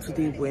how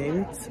today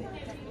went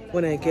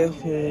when I get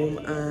home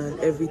and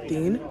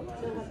everything,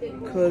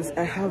 because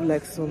I have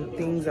like some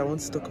things I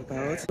want to talk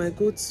about. When I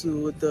go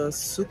to the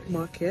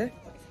supermarket,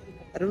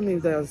 I don't know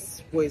if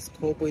that's what it's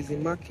called, but it's a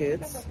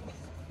market.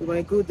 We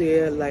might go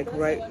there like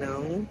right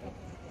now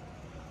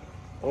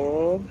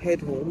or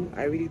head home.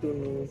 I really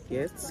don't know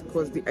yet,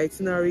 because the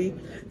itinerary,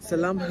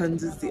 Salam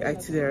handles the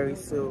itinerary,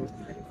 so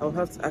I'll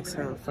have to ask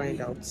her and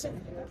find out.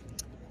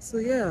 So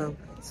yeah,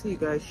 see you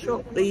guys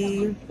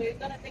shortly.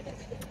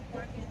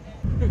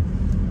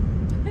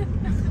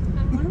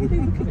 Why are they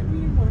looking at me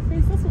in my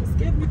face? That's what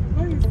scared me the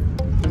most.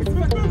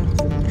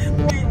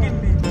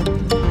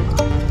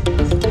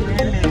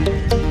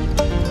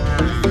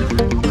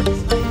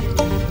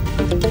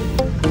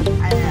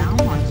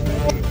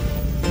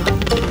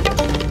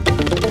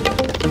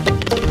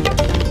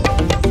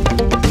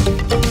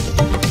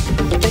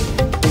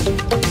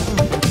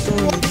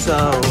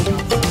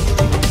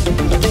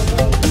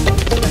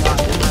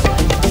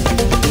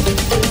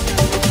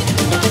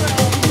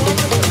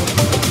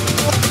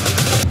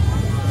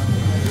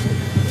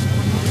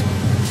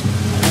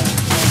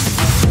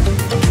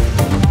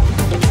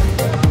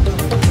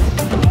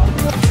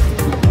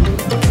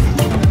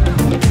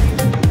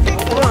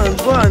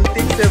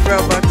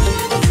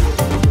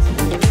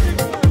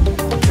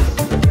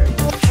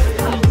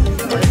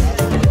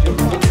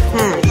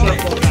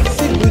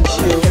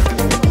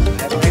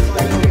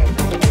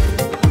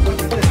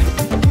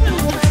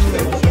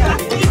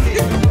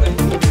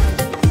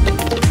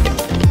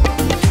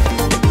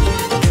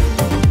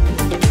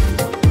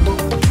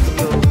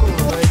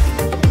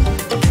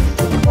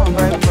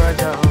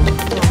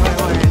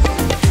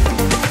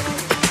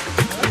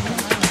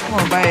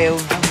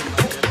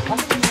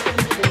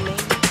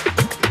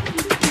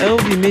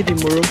 be made in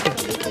Morocco.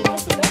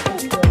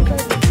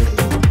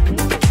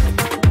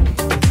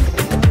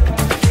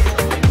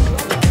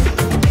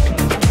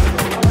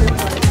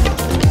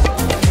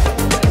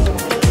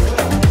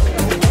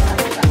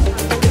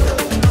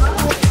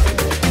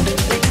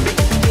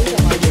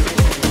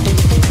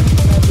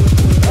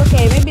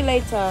 Okay, maybe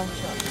later.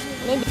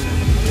 Maybe.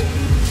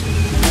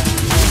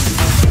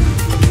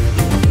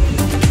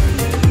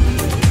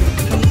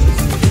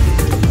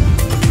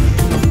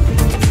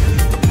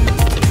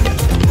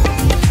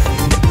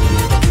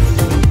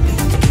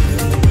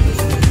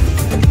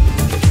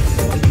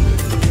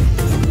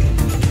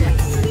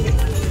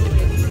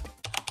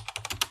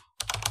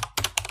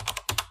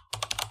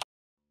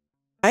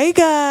 Hi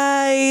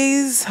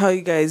guys, how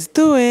you guys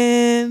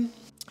doing?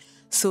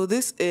 So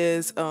this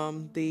is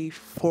day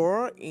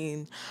 4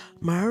 in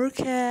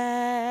Marrakesh.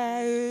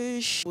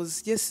 It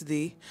was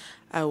yesterday.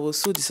 I was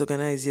so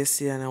disorganized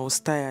yesterday and I was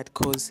tired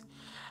because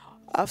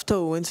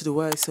after we went to the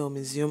YSL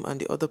museum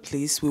and the other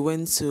place, we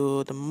went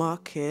to the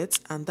market,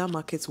 and that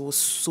market was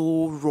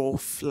so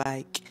rough.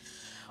 Like,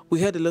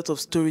 we heard a lot of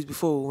stories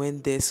before we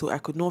went there, so I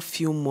could not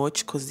feel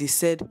much because they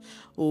said,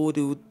 oh,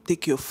 they would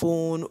take your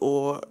phone,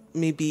 or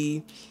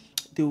maybe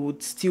they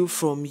would steal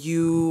from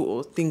you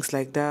or things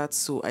like that.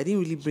 So I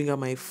didn't really bring out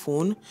my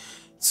phone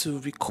to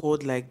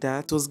record like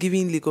that. It was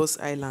giving Lagos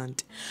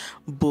Island,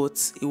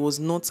 but it was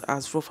not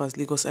as rough as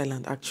Lagos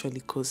Island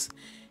actually, because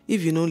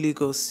if you know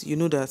Lagos, you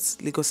know that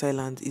Lagos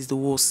Island is the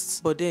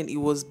worst. But then it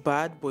was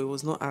bad, but it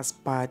was not as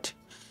bad.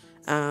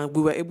 And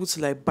we were able to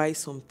like buy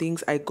some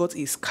things. I got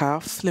a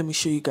scarf. Let me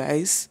show you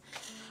guys.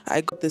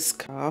 I got this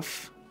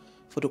scarf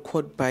for the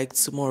quad bike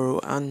tomorrow,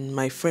 and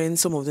my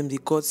friends, some of them, they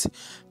got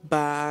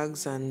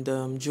bags and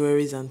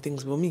jewelries and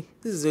things. But me,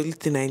 this is the only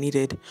thing I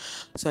needed,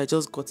 so I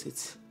just got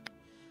it.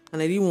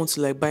 And I didn't want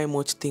to like buy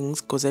much things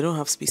because I don't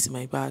have space in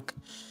my bag,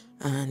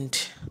 and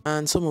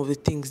some of the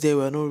things there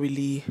were not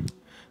really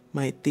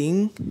my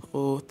thing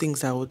or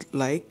things I would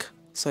like,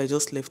 so I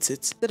just left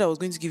it. Said I was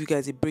going to give you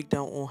guys a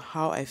breakdown on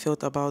how I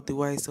felt about the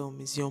YSL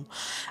museum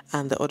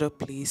and the other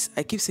place.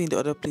 I keep saying the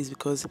other place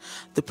because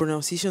the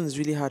pronunciation is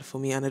really hard for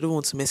me and I don't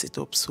want to mess it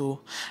up, so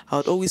I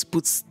would always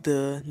put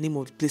the name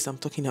of the place I'm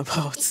talking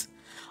about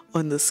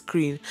on the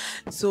screen.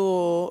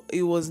 So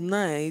it was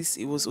nice,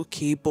 it was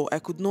okay, but I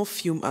could not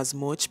film as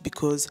much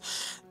because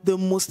the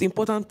most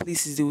important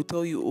places, they will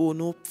tell you, oh,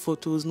 no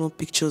photos, no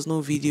pictures, no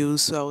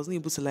videos. So I wasn't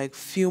able to like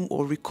film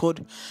or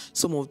record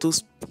some of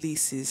those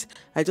places.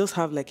 I just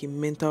have like a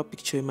mental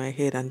picture in my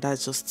head, and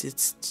that's just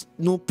it.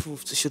 No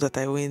proof to show that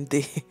I went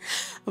there.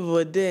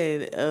 But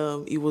then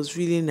it was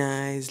really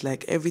nice.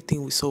 Like,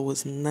 everything we saw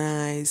was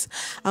nice.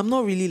 I'm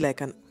not really like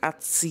an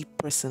artsy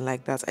person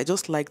like that. I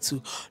just like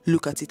to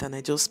look at it and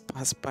I just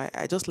pass by.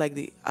 I just like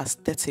the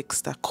aesthetics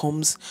that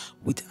comes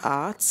with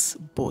art,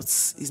 but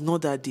it's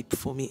not that deep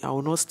for me. I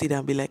will not stay there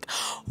and be like,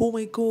 oh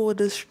my god,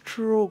 the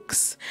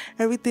strokes,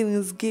 everything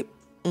is gay.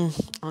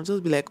 I'll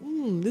just be like,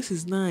 this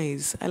is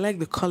nice, I like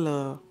the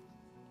color,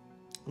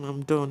 and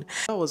I'm done.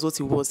 That was what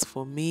it was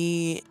for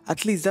me.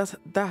 At least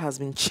that has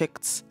been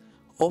checked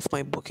off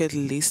my bucket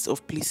list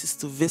of places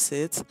to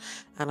visit,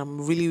 and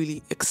I'm really,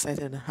 really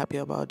excited and happy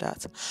about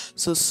that.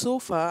 So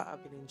far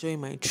I've been enjoying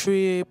my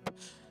trip.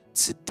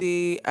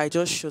 Today I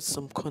just shot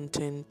some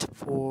content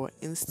for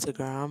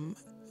Instagram,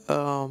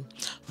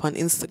 for an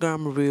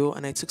Instagram reel,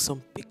 and I took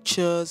some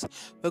pictures.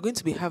 We're going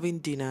to be having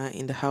dinner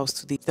in the house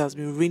today. It has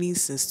been raining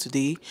since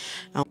today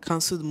and we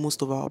cancelled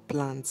most of our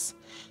plans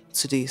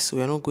today, so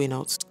we're not going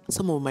out.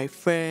 Some of my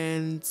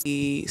friends,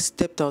 they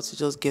stepped out to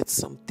just get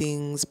some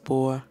things,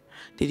 but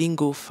they didn't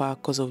go far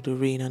because of the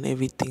rain and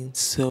everything.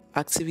 So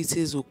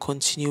activities will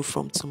continue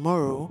from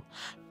tomorrow,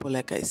 but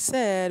like I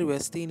said, we're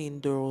staying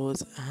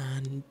indoors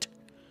and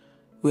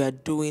we are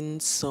doing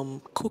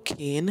some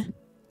cooking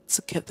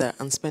together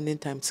and spending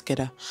time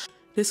together.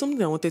 There's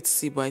something I wanted to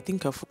say, but I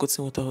think I've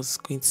forgotten what I was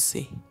going to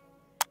say.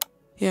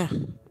 Yeah,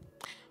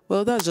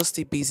 well, that's just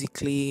it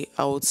basically.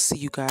 I will see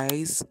you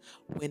guys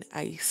when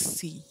I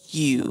see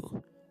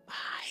you. Bye.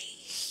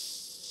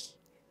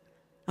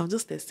 I'm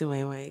just testing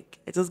my mic.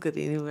 I just got a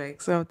new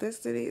mic, so I'm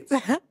testing it.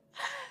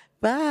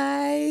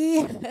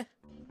 Bye.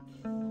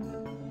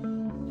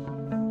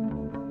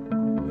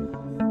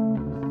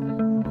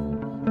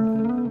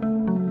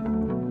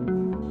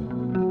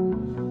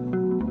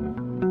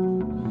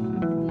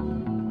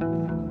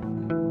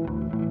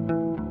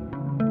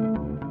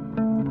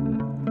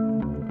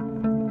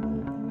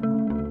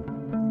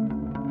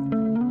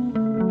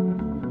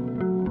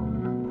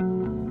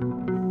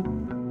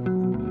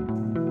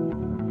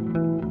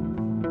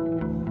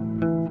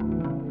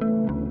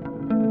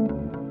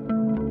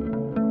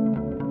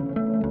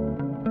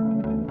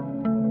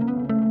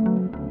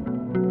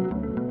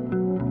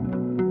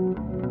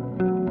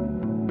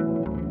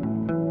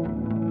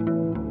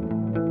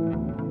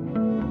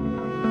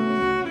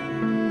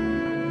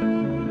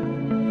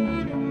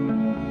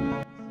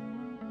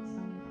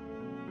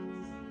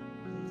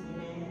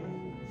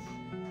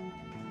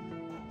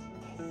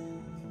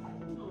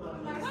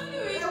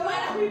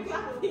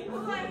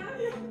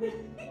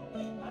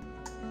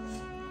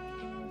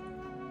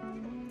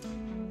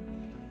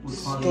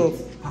 Stop.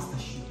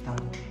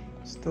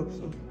 Stop.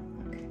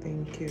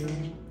 Thank you.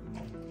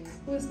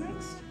 Who is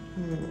next?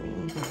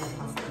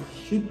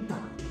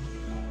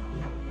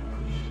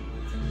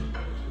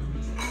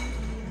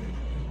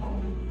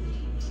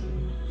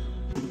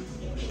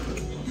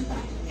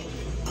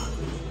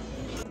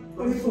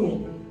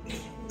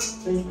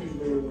 Thank you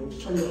very much.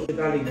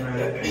 Darling,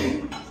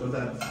 so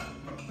that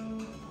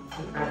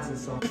adds a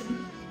song.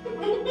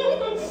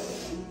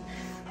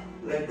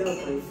 Like that,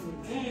 my food.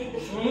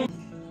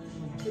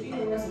 I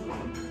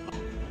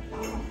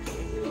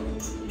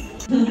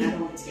don't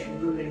want to get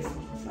ruined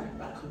from the flight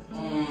back home.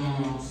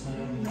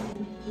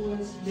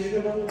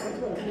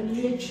 And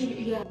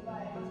literally, yeah.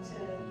 But as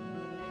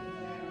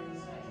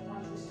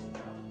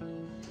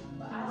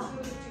he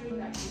was doing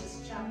that, he was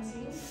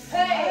chanting.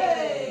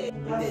 Hey!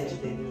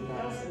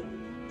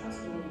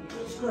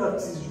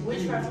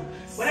 Witchcraft.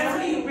 When I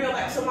tell you real,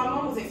 like, so my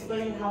mom was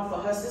explaining how for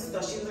her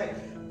sister, she was like,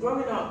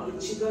 growing up,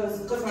 she goes,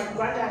 because my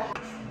granddad,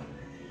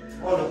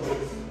 all of it.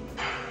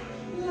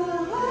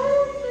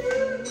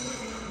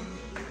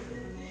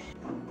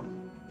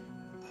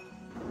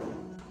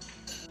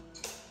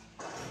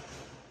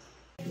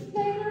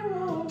 Later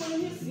on,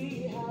 when you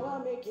see how I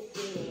make you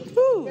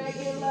feel,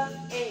 regular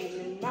ain't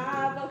in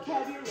my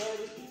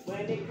vocabulary.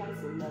 When it comes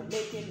to love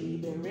making me,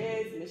 there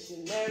is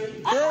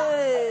missionary.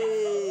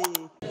 Hey!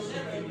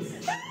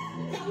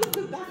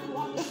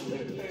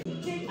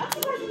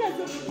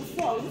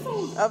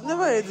 I've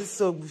never heard this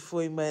song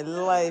before in my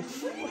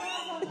life.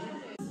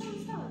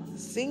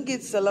 Sing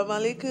it, salam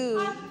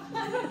alaikum.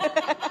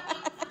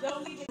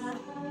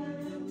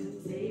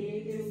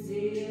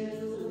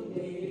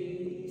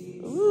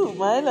 Ooh,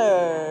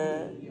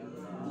 minor.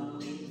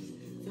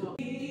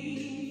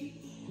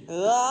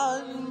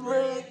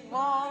 Unbreak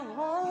my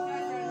heart.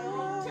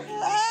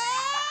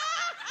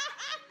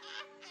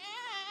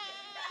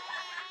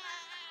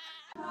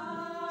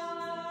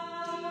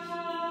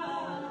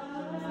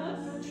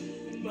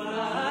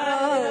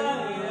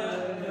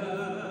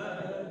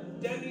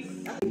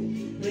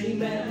 Bring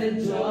back the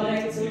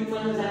joy to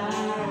my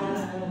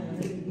life.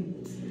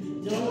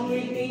 Don't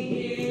bring me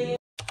here.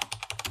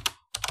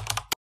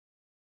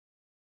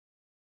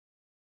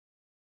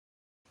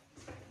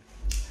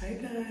 Hi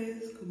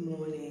guys, good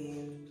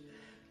morning.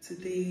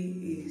 Today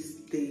is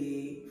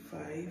day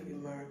 5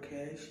 in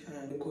Marrakesh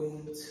and we're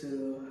going to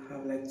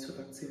have like 2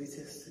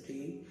 activities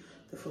today.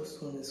 The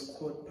first one is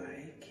quad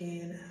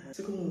biking and the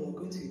second one we're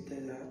going to the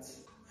desert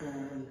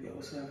and we're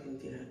also having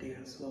dinner there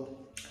as well.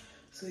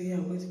 So yeah,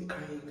 I'm going to be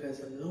carrying you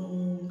guys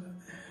along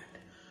and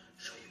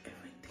show you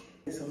everything.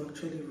 Yes, I'm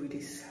actually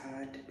really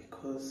sad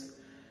because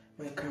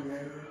my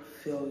camera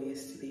fell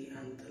yesterday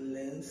and the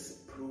lens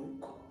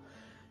broke.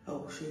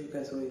 I'll show you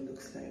guys what it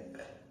looks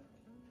like.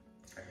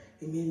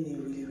 It made me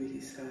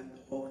really sad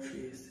all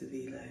through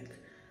yesterday. Like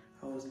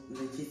I was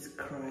legit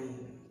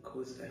crying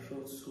because I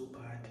felt so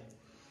bad.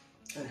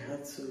 I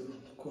had to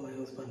call my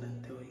husband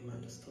and tell him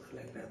and stuff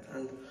like that,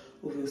 and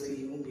obviously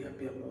he won't be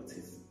happy about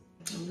it.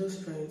 I'm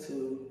just trying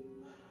to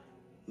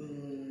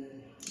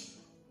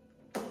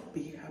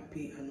be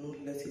happy and not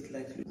let it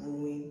like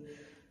ruin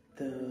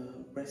the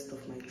rest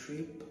of my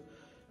trip.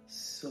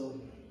 So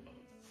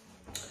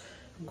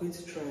I'm going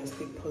to try and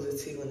stay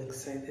positive and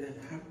excited and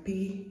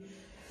happy.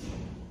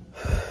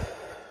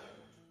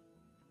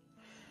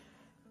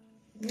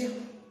 Yeah,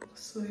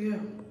 so yeah,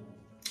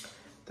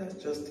 that's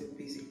just it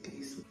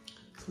basically. So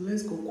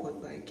let's go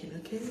quad biking,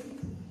 okay?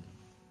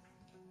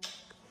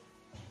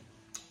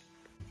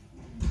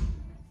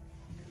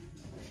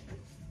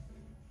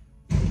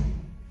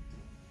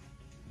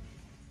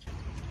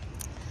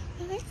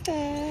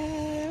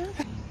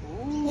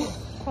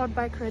 Quad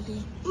bike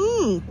ready.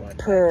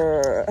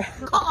 Purr.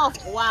 Oh,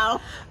 wow.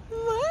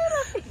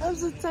 I'm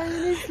so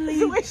tiny sleep.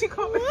 The way she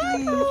called me.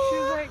 She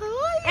was like,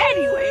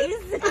 anyways.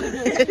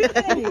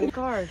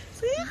 Car.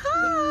 Say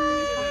hi.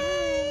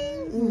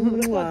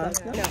 No,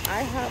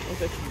 I have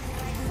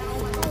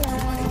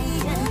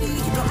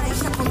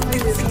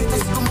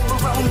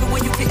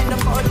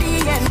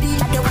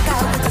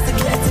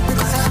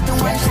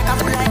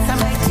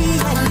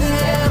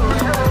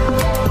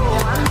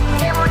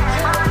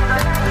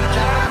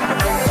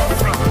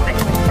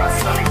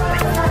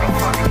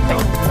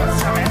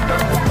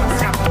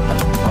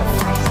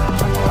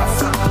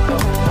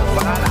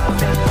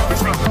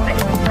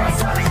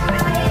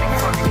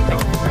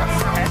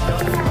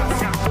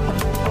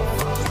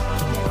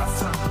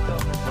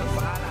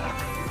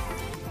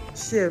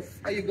Chef.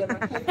 Are you gonna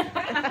cook?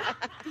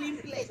 Clean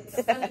plates.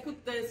 And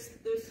cook the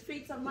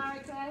streets of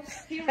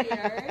Marrakesh.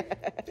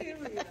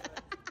 Period.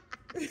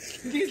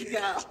 This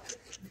girl.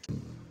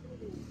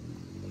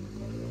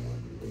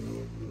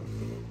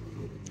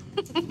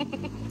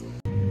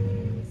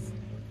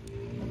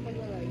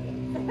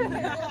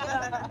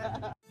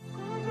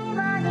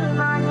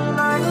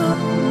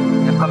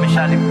 You come and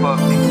shine it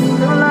public.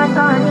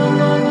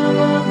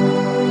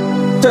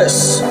 This.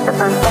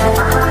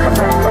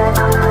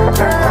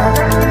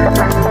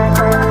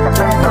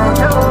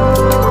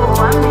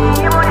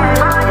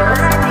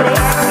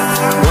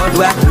 What do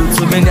I do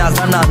to Many as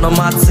I'm not no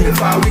matter. If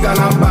I we got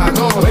lamba,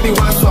 no,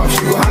 anyone stop,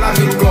 she go holla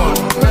me gone.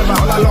 Remember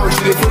all along,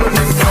 she dey follow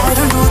me. I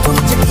don't know too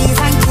much of these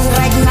and you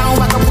right now.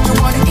 I can put you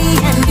on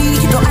D&D.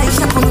 You know I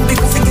shop on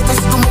because I get us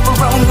to move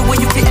around the way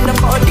you fit in the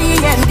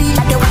body and D.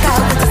 I don't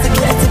care because I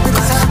get it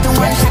because I don't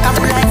want to shake up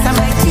like some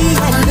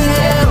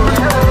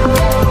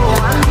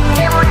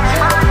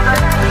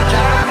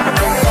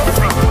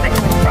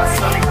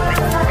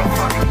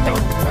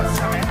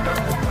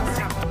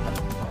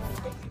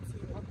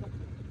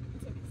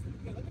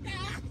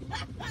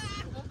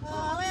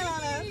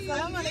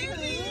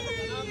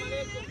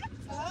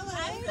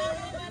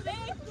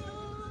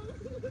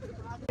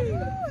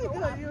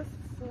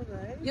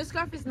Your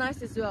scarf is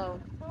nice as well.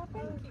 Oh,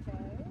 thank you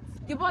guys.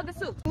 You bought the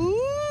suit.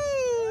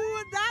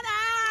 Ooh, that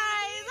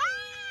eyes!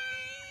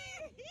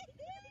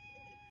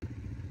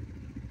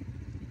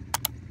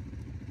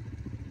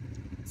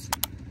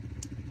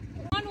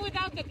 One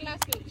without the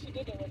glasses. She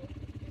did it with it.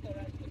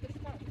 With the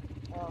scarf.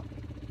 Oh.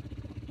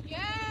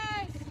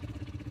 Yes!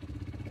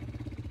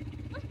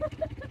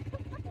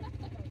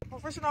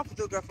 Professional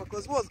photographer,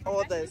 because what's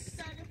all this?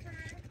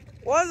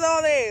 What's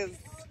all this?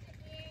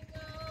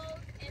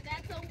 And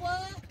that's a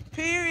what?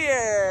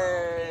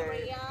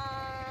 Period.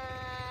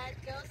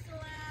 Go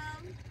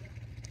swim.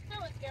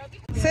 How is girl?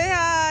 Say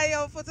hi,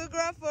 your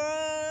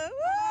photographer.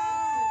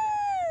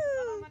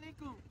 Woo!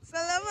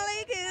 Salam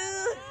alaikum.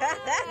 I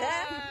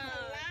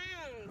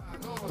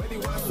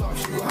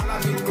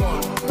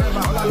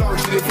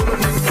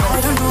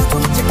don't know too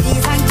much of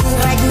these and you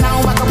right now.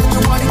 I can put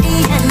you on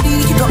D&D.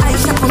 You know I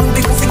shop on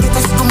because I get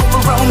us to move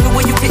around the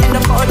way you fit in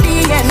the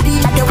body and D.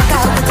 I don't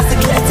care because I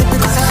get it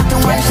because I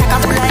don't want to shake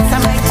up like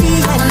some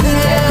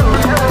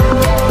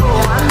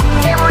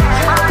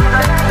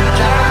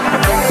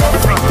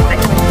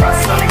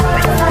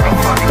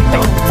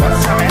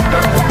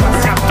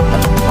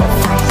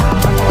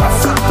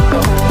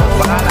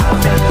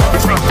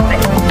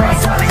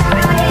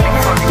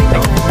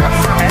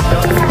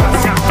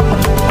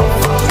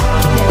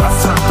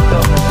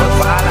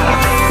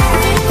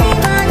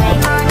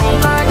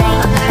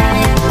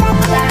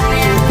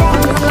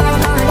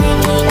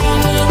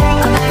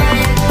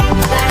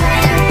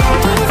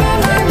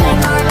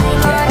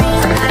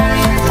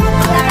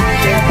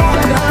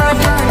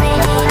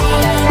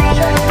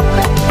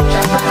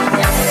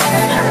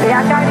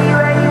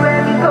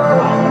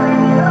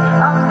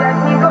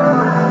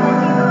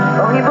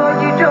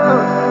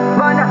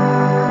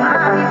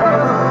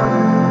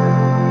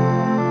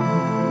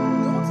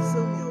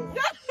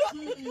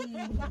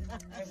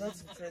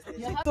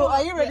So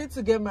are you ready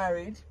to get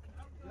married?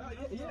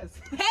 Yes.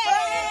 Hey!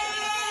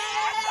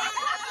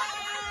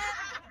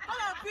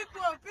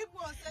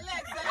 People,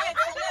 select.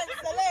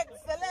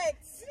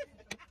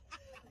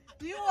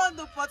 Do you want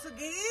the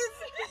Portuguese?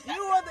 Do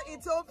you want the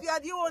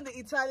Ethiopian? Do you want the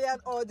Italian?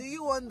 Or do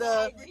you want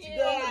the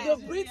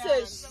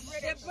British?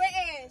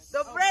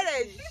 The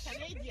British.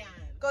 Canadian.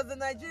 Because the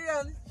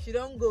Nigerian, she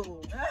don't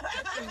go.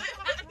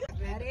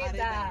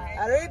 Areda.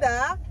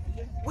 Areda?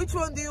 Which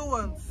one do you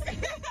want?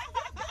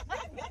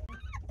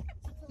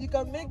 You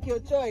can make your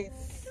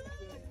choice.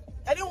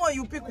 Anyone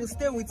you pick will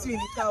stay with you in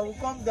the car, will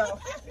come down.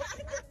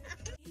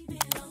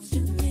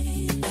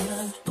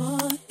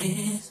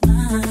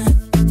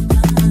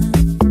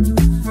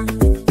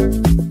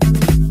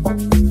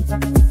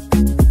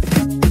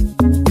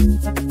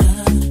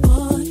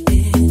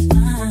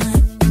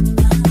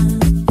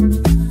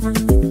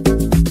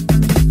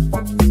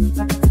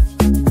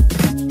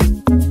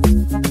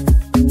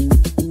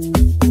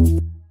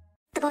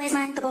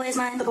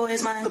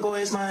 The boy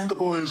is mine.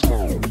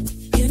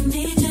 You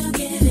need to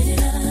give it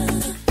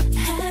up.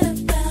 Had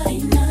about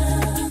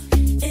enough.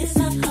 It's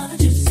not hard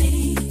to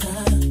see.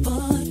 The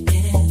boy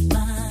is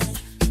mine.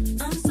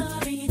 I'm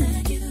sorry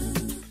that you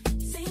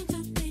seem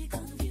to be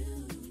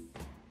confused.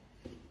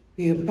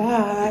 We're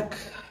back.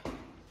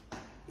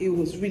 It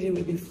was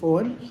really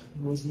fun.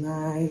 It was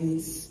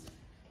nice.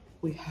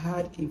 We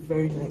had a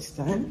very nice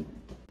time.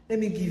 Let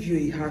me give you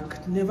a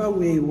hack. Never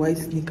wear a white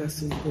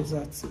sneakers in the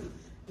desert.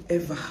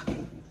 Ever.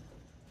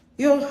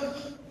 Yo,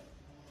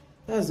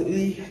 that's the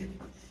only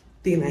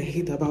thing I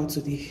hate about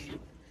today.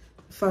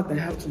 The fact that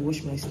I have to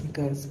wash my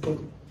sneakers. But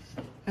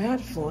I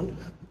had fun.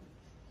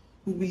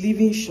 We'll be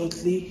leaving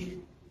shortly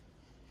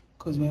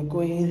because we're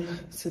going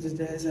to the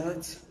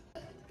desert.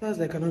 That's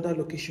like another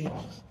location.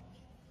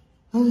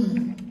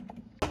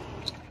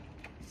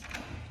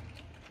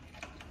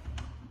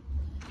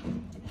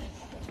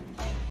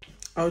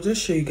 I'll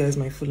just show you guys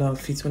my full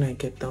outfit when I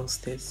get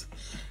downstairs.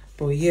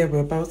 But yeah, we're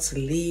about to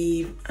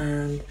leave,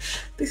 and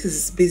this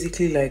is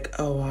basically like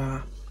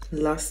our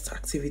last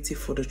activity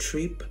for the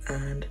trip,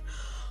 and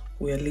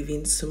we are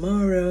leaving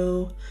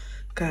tomorrow.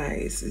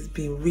 Guys, it's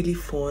been really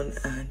fun,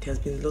 and there's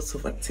been lots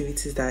of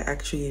activities that I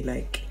actually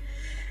like.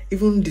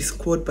 Even the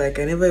quad bike,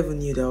 I never even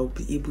knew that I would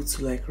be able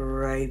to like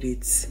ride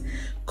it,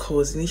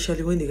 cause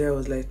initially when the guy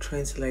was like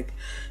trying to like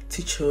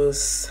teach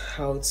us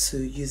how to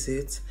use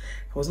it,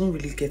 I was not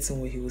really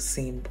getting what he was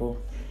saying, but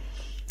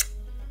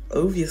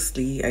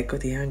obviously I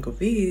got the hang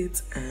of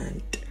it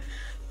and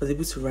was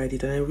able to ride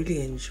it, and I really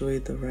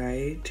enjoyed the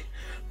ride.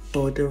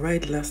 but the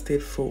ride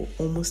lasted for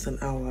almost an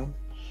hour.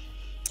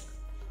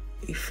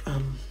 If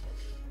I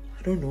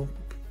don't know,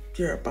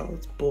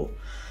 thereabouts, but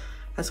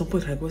at some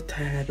point I got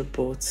tired,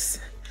 but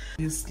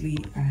obviously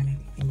I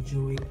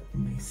enjoyed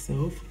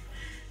myself,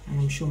 and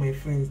I'm sure my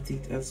friends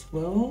did as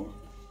well.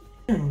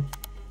 I'm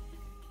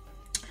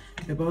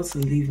about to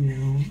leave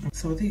now,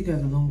 so I'll take you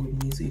guys along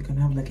with me so you can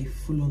have like a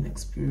full-on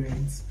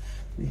experience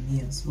with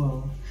me as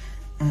well.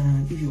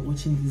 And if you're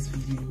watching this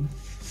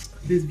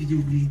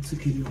video really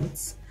took a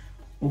lot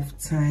of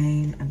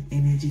time and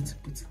energy to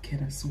put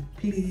together, so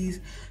please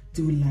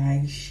do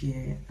like,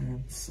 share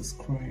and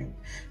subscribe,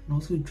 and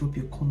also drop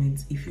your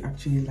comments if you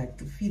actually like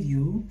the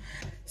video.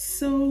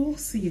 So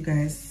see you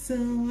guys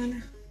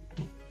soon.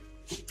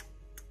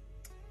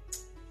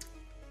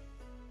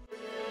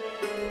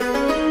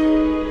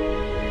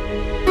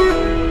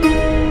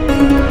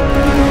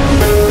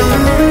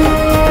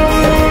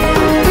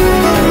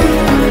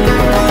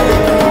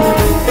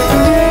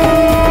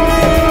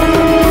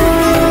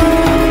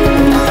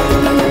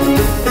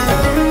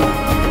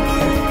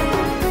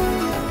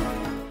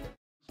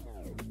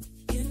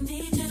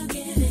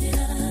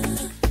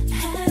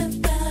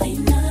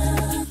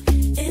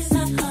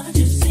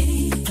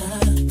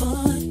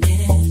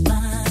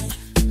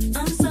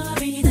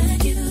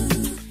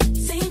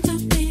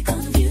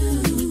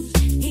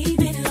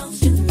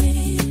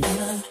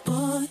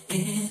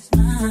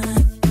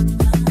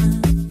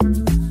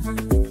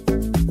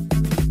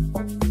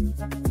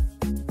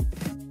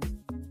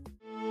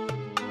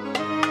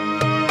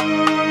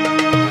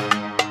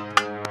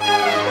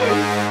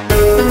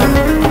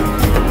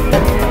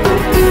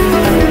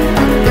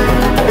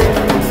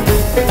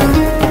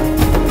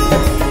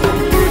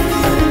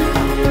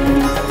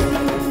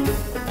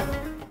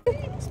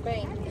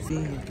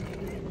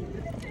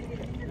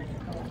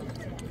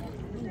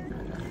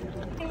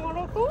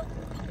 Morocco?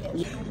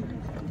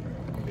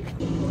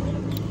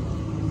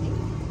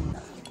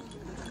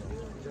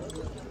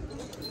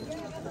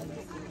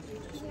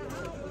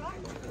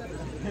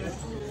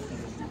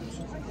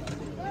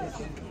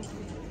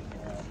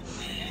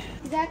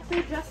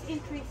 Exactly, just in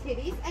 3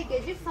 cities. I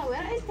get you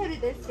somewhere in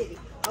Paradise City.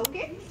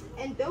 Okay?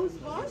 And those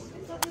ones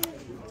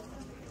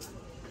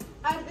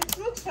are the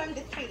fruits from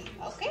the tree.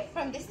 Okay?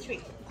 From this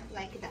tree.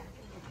 Like that.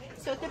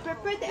 So to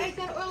prepare the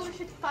argan oil, we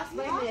should pass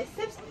by many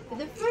steps.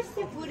 The first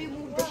step, we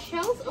remove the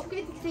shells,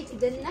 okay, to take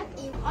the nut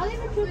in all of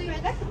the food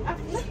products.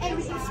 After that,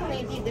 everything is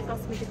made the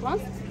cosmetic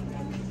ones.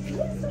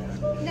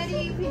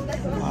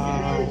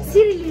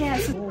 Seriously,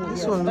 yes.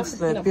 This one looks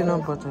like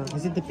peanut butter.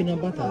 Is it the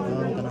peanut butter?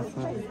 I'm gonna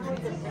find.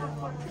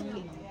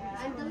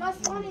 And the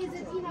last one is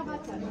the peanut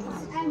butter.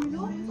 And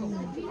look,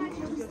 the peanut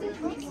butter still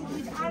mixed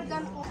with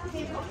argan oil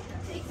table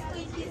to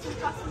explain this in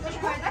cosmetic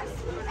products.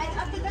 And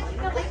after that, you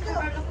can like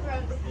develop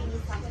around the thing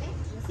or something.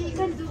 So you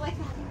can do like,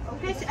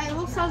 okay, so I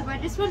will start by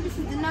this one. This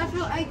is the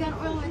natural argan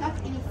oil without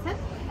any scent.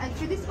 And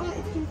through this oil,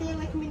 it contains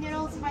like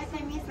minerals,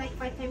 vitamins like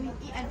vitamin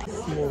E and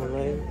small,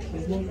 right?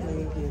 It's not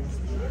very good.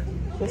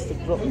 Just a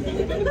drop.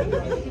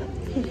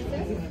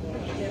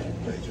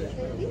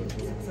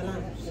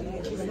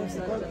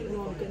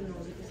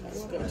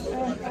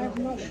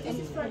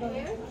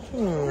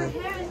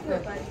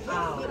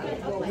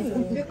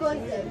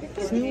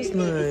 Smells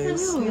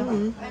nice.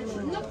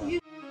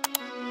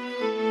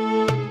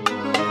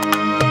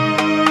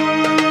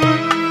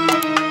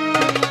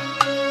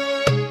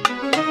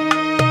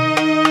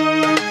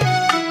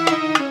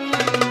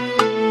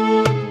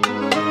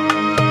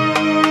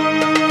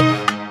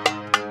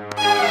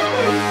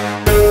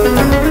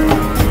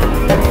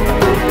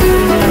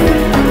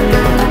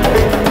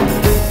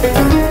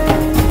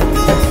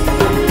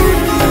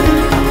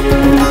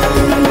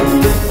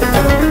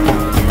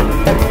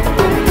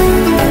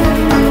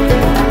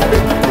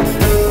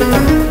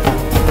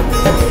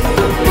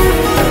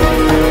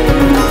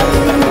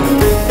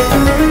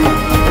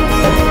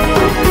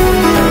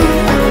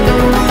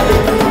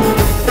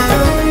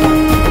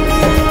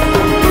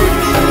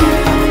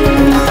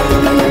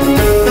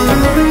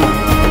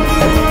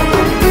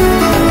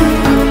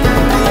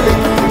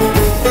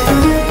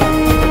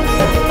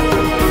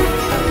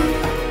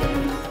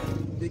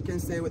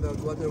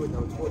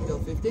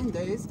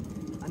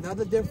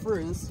 Another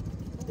difference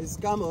is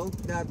camel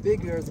that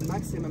bigger is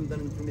maximum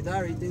than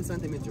intermediary 10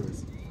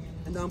 centimeters.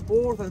 And the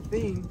important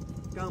thing,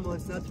 camel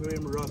is not here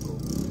in Morocco.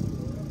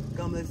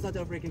 Camel is not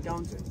African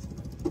content.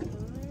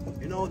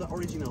 You know the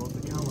original of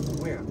the camel is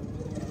where?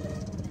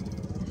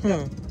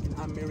 In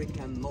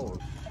American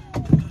North.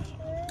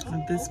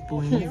 At this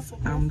point,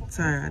 I'm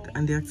tired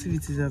and the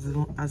activities has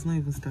not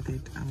even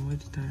started. I'm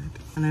already tired.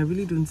 And I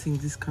really don't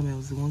think these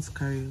camels want to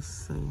carry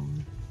us, so...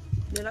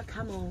 They're not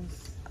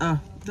camels. Ah,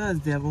 that's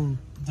their own.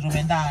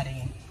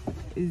 Dromedari.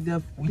 It's their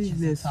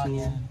business,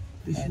 so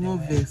they should not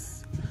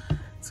vex.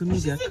 To me,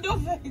 they're...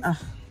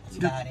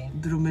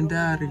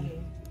 Dromedari.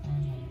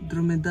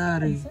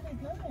 Dromedari.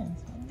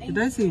 Did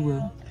I say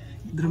well?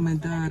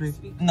 Dromedari.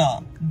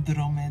 No,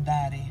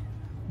 dromedari.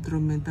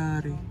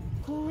 Dromedari.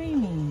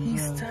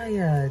 He's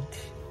tired.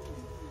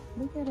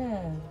 Look at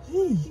that.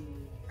 Hey.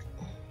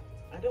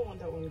 I don't want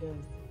that one,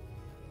 guys.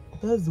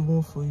 That's the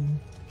one for you.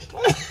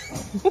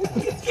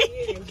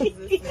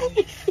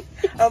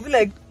 I'll be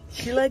like,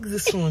 she likes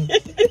this one.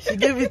 She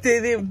gave it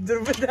a name.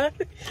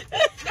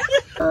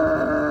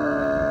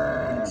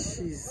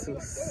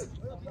 Jesus.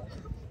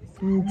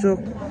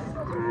 Joke.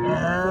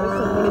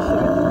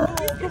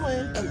 Come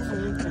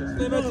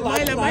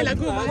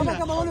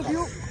on,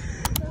 you.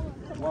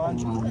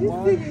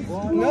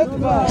 Not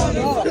bad.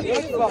 No.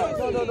 It's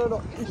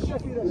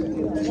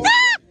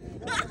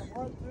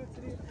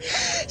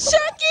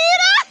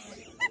Shakira!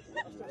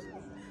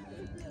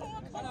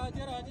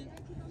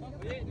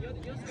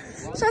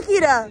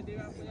 Shakira!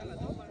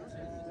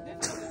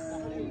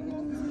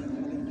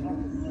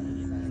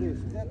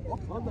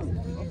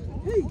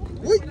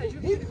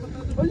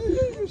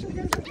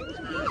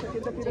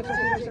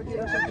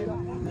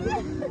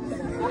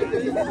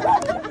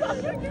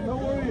 No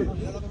worries.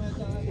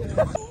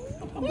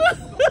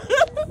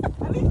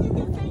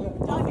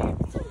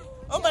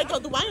 Oh my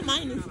god, why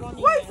mine is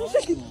running? Why is it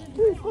shaking?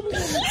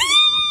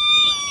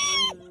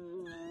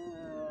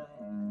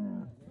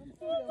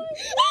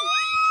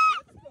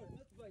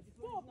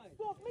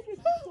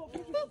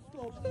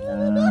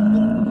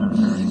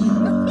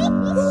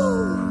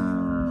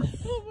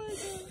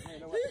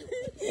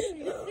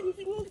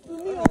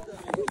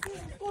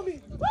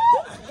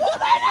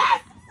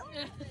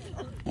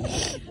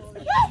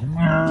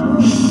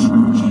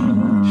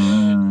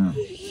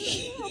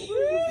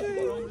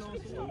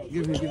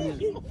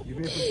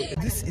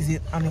 This is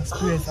an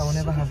experience I will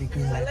never have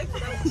again. Like,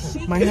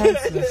 my hands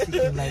are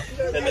shaking. Like,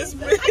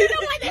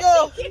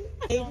 no,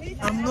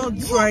 I'm not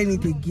trying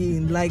it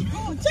again. Like,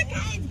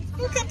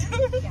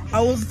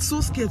 I was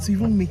so scared to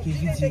even make a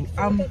video.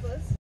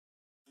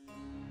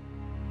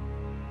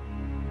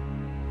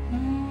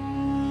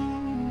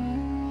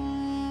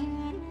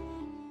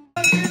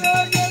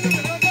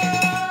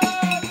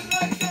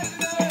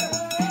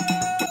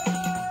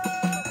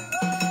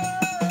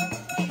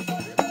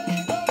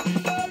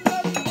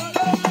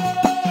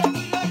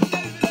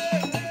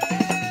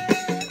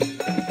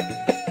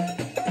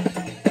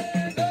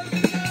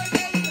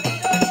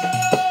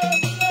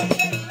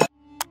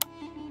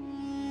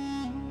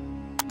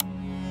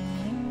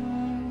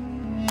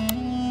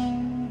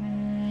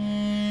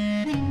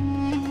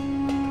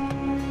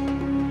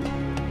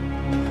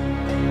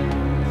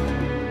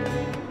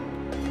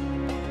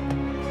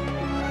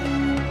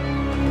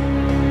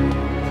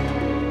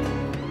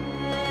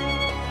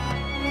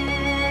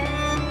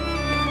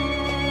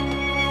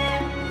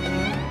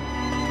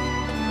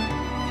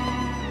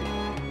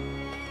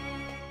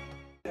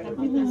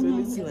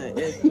 So like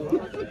egg,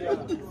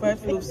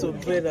 5 loaves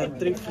of bread and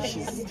 3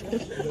 fishes.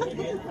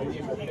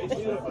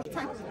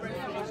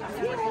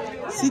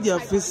 See their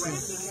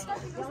faces.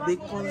 They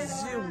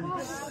consume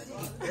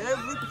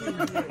everything.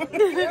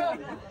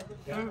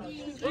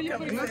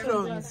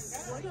 Gluttons.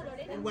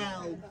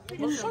 Wow.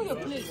 Show your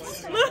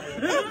plates.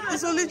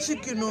 It's only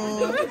chicken,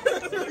 oh.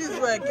 This is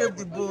why I kept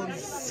the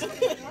bones.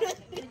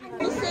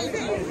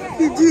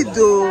 He did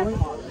though.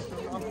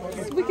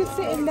 We could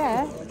sit in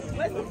there.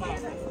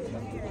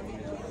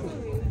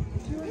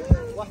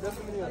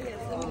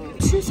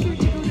 Too scared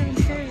to go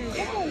downstairs.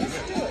 Yeah.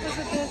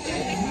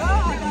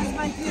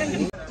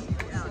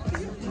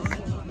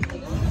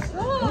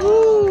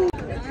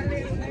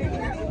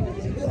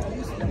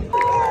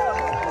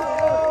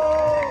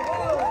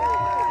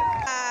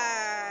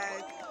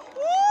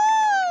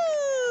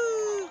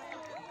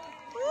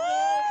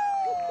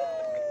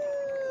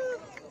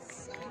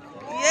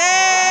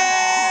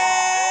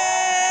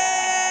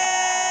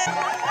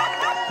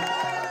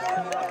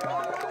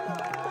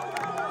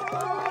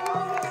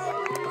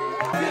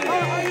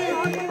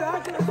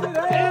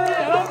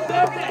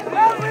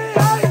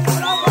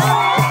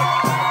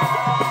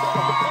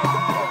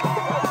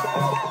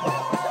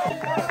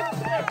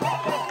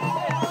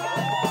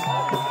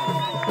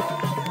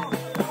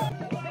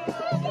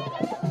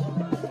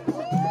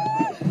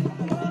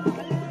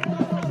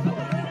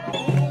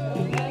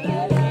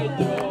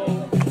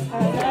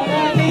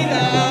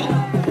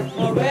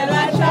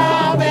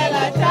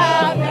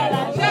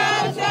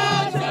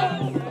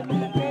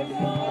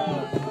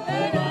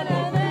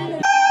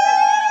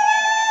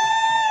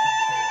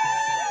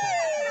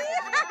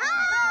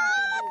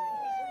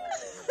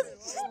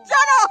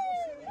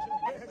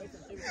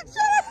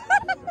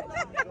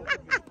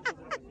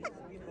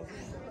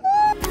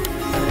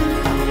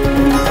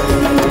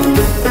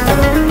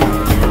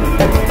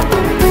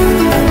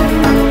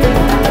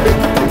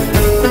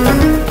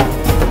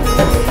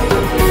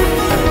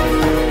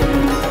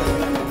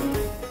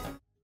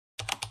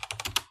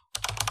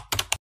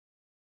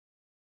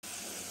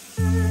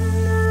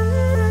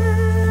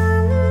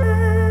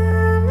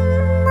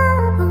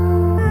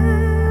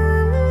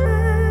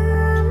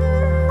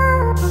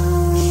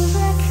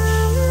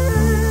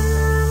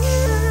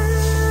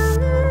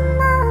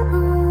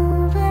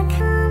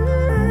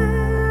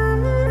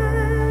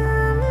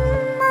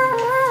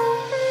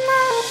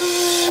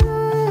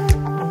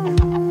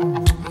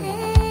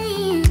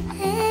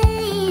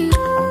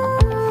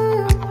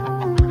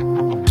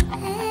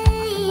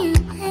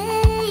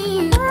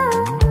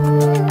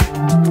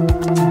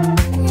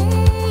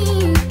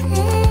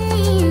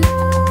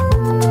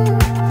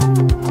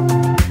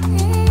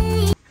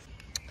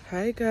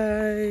 Hi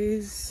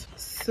guys,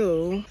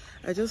 so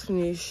I just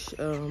finished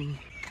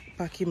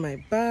packing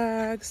my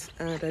bags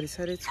and I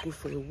decided to go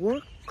for a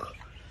walk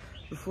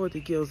before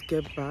the girls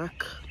get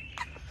back.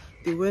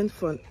 They went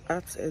for an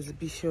art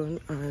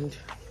exhibition and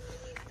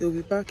they'll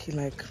be back in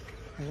like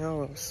an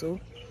hour or so,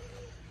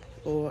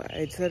 or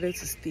I decided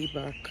to stay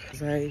back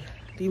because I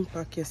didn't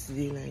pack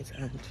yesterday night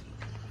and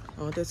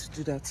I wanted to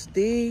do that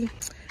today.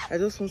 I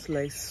just want to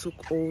like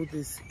soak all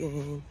this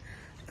in,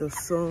 the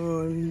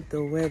sun,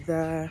 the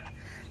weather,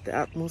 the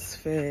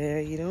atmosphere,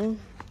 you know,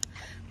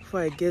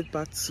 before I get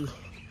back to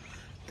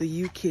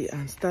the UK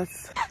and start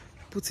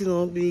putting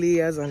on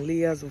layers and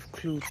layers of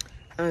clothes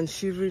and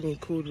shivering in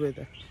cold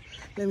weather.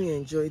 Let me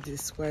enjoy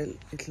this while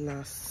it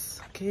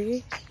lasts,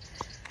 okay?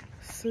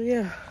 So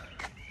yeah,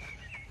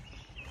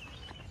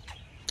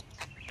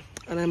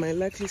 and I might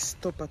likely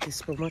stop at the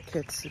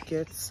supermarket to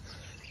get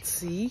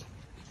tea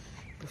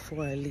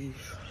before I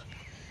leave.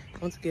 I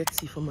want to get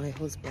tea for my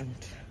husband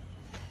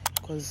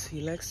because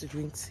he likes to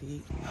drink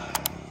tea.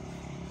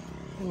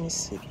 Let me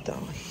sit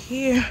down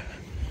here.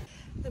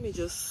 Let me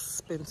just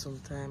spend some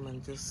time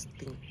and just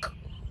think,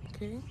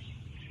 okay?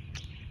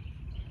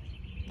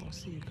 I'll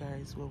see you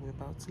guys when we're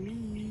about to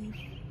leave.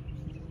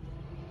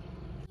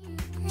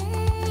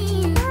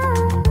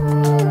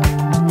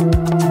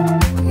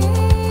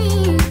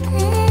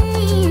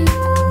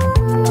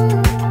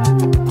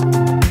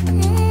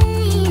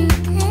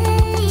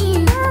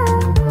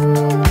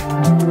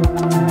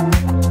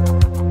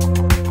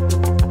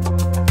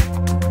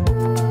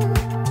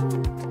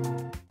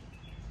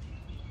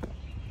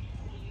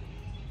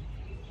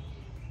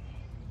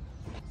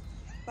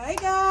 Bye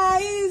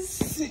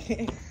guys.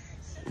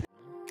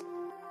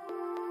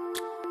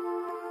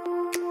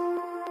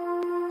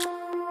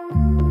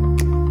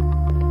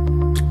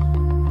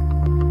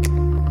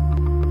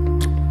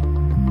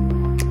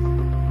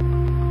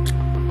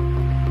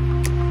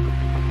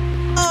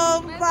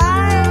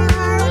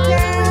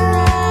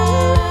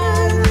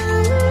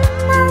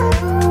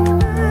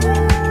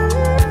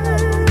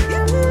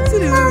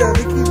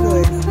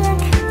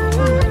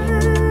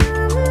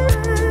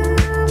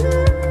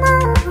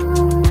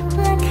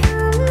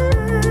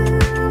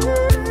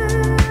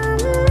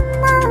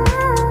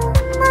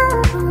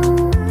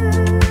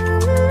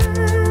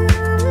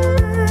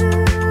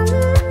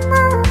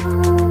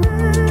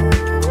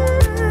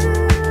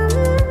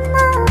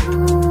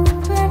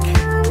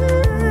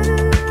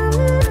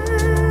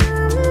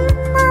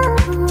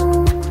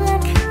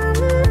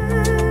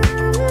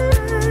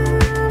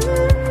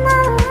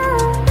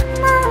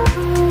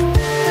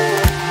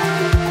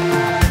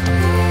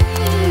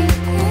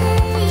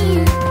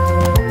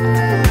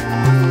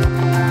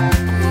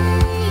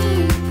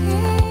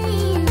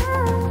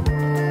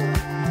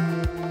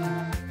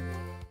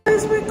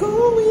 We're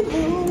going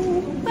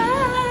home.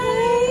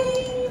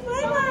 Bye.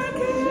 Bye,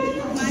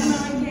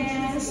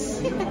 Marrakesh.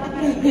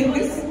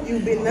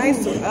 You've been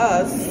nice to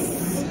us.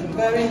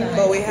 Very nice.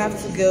 But we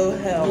have to go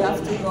home. We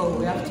have to go.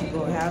 We have to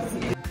go. We have to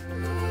go.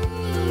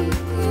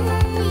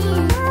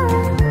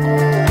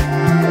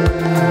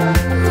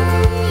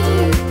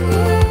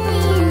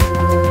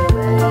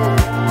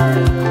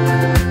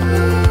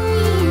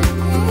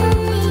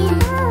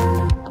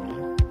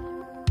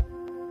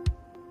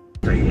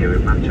 Here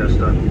in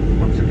Manchester.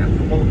 Once again,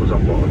 from all of us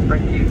on board,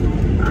 thank you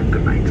and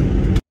good night.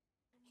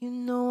 You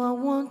know I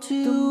want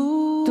to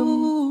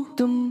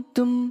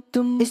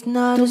it's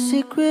not a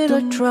secret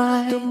I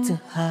try to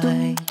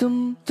hide.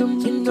 You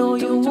know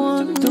you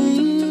want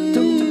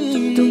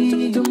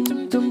me,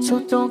 so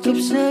don't keep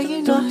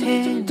saying your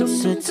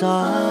hands are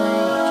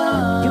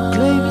tied. You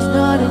claim it's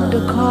not in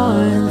the car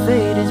and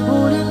fate is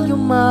pulling you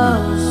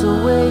miles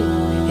away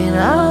and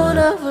out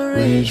of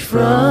reach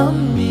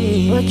from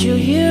me. But you're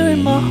here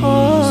in my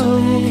heart, so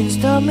you can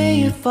stop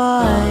me if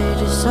I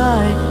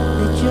decide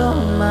that you're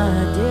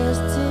my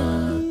destiny.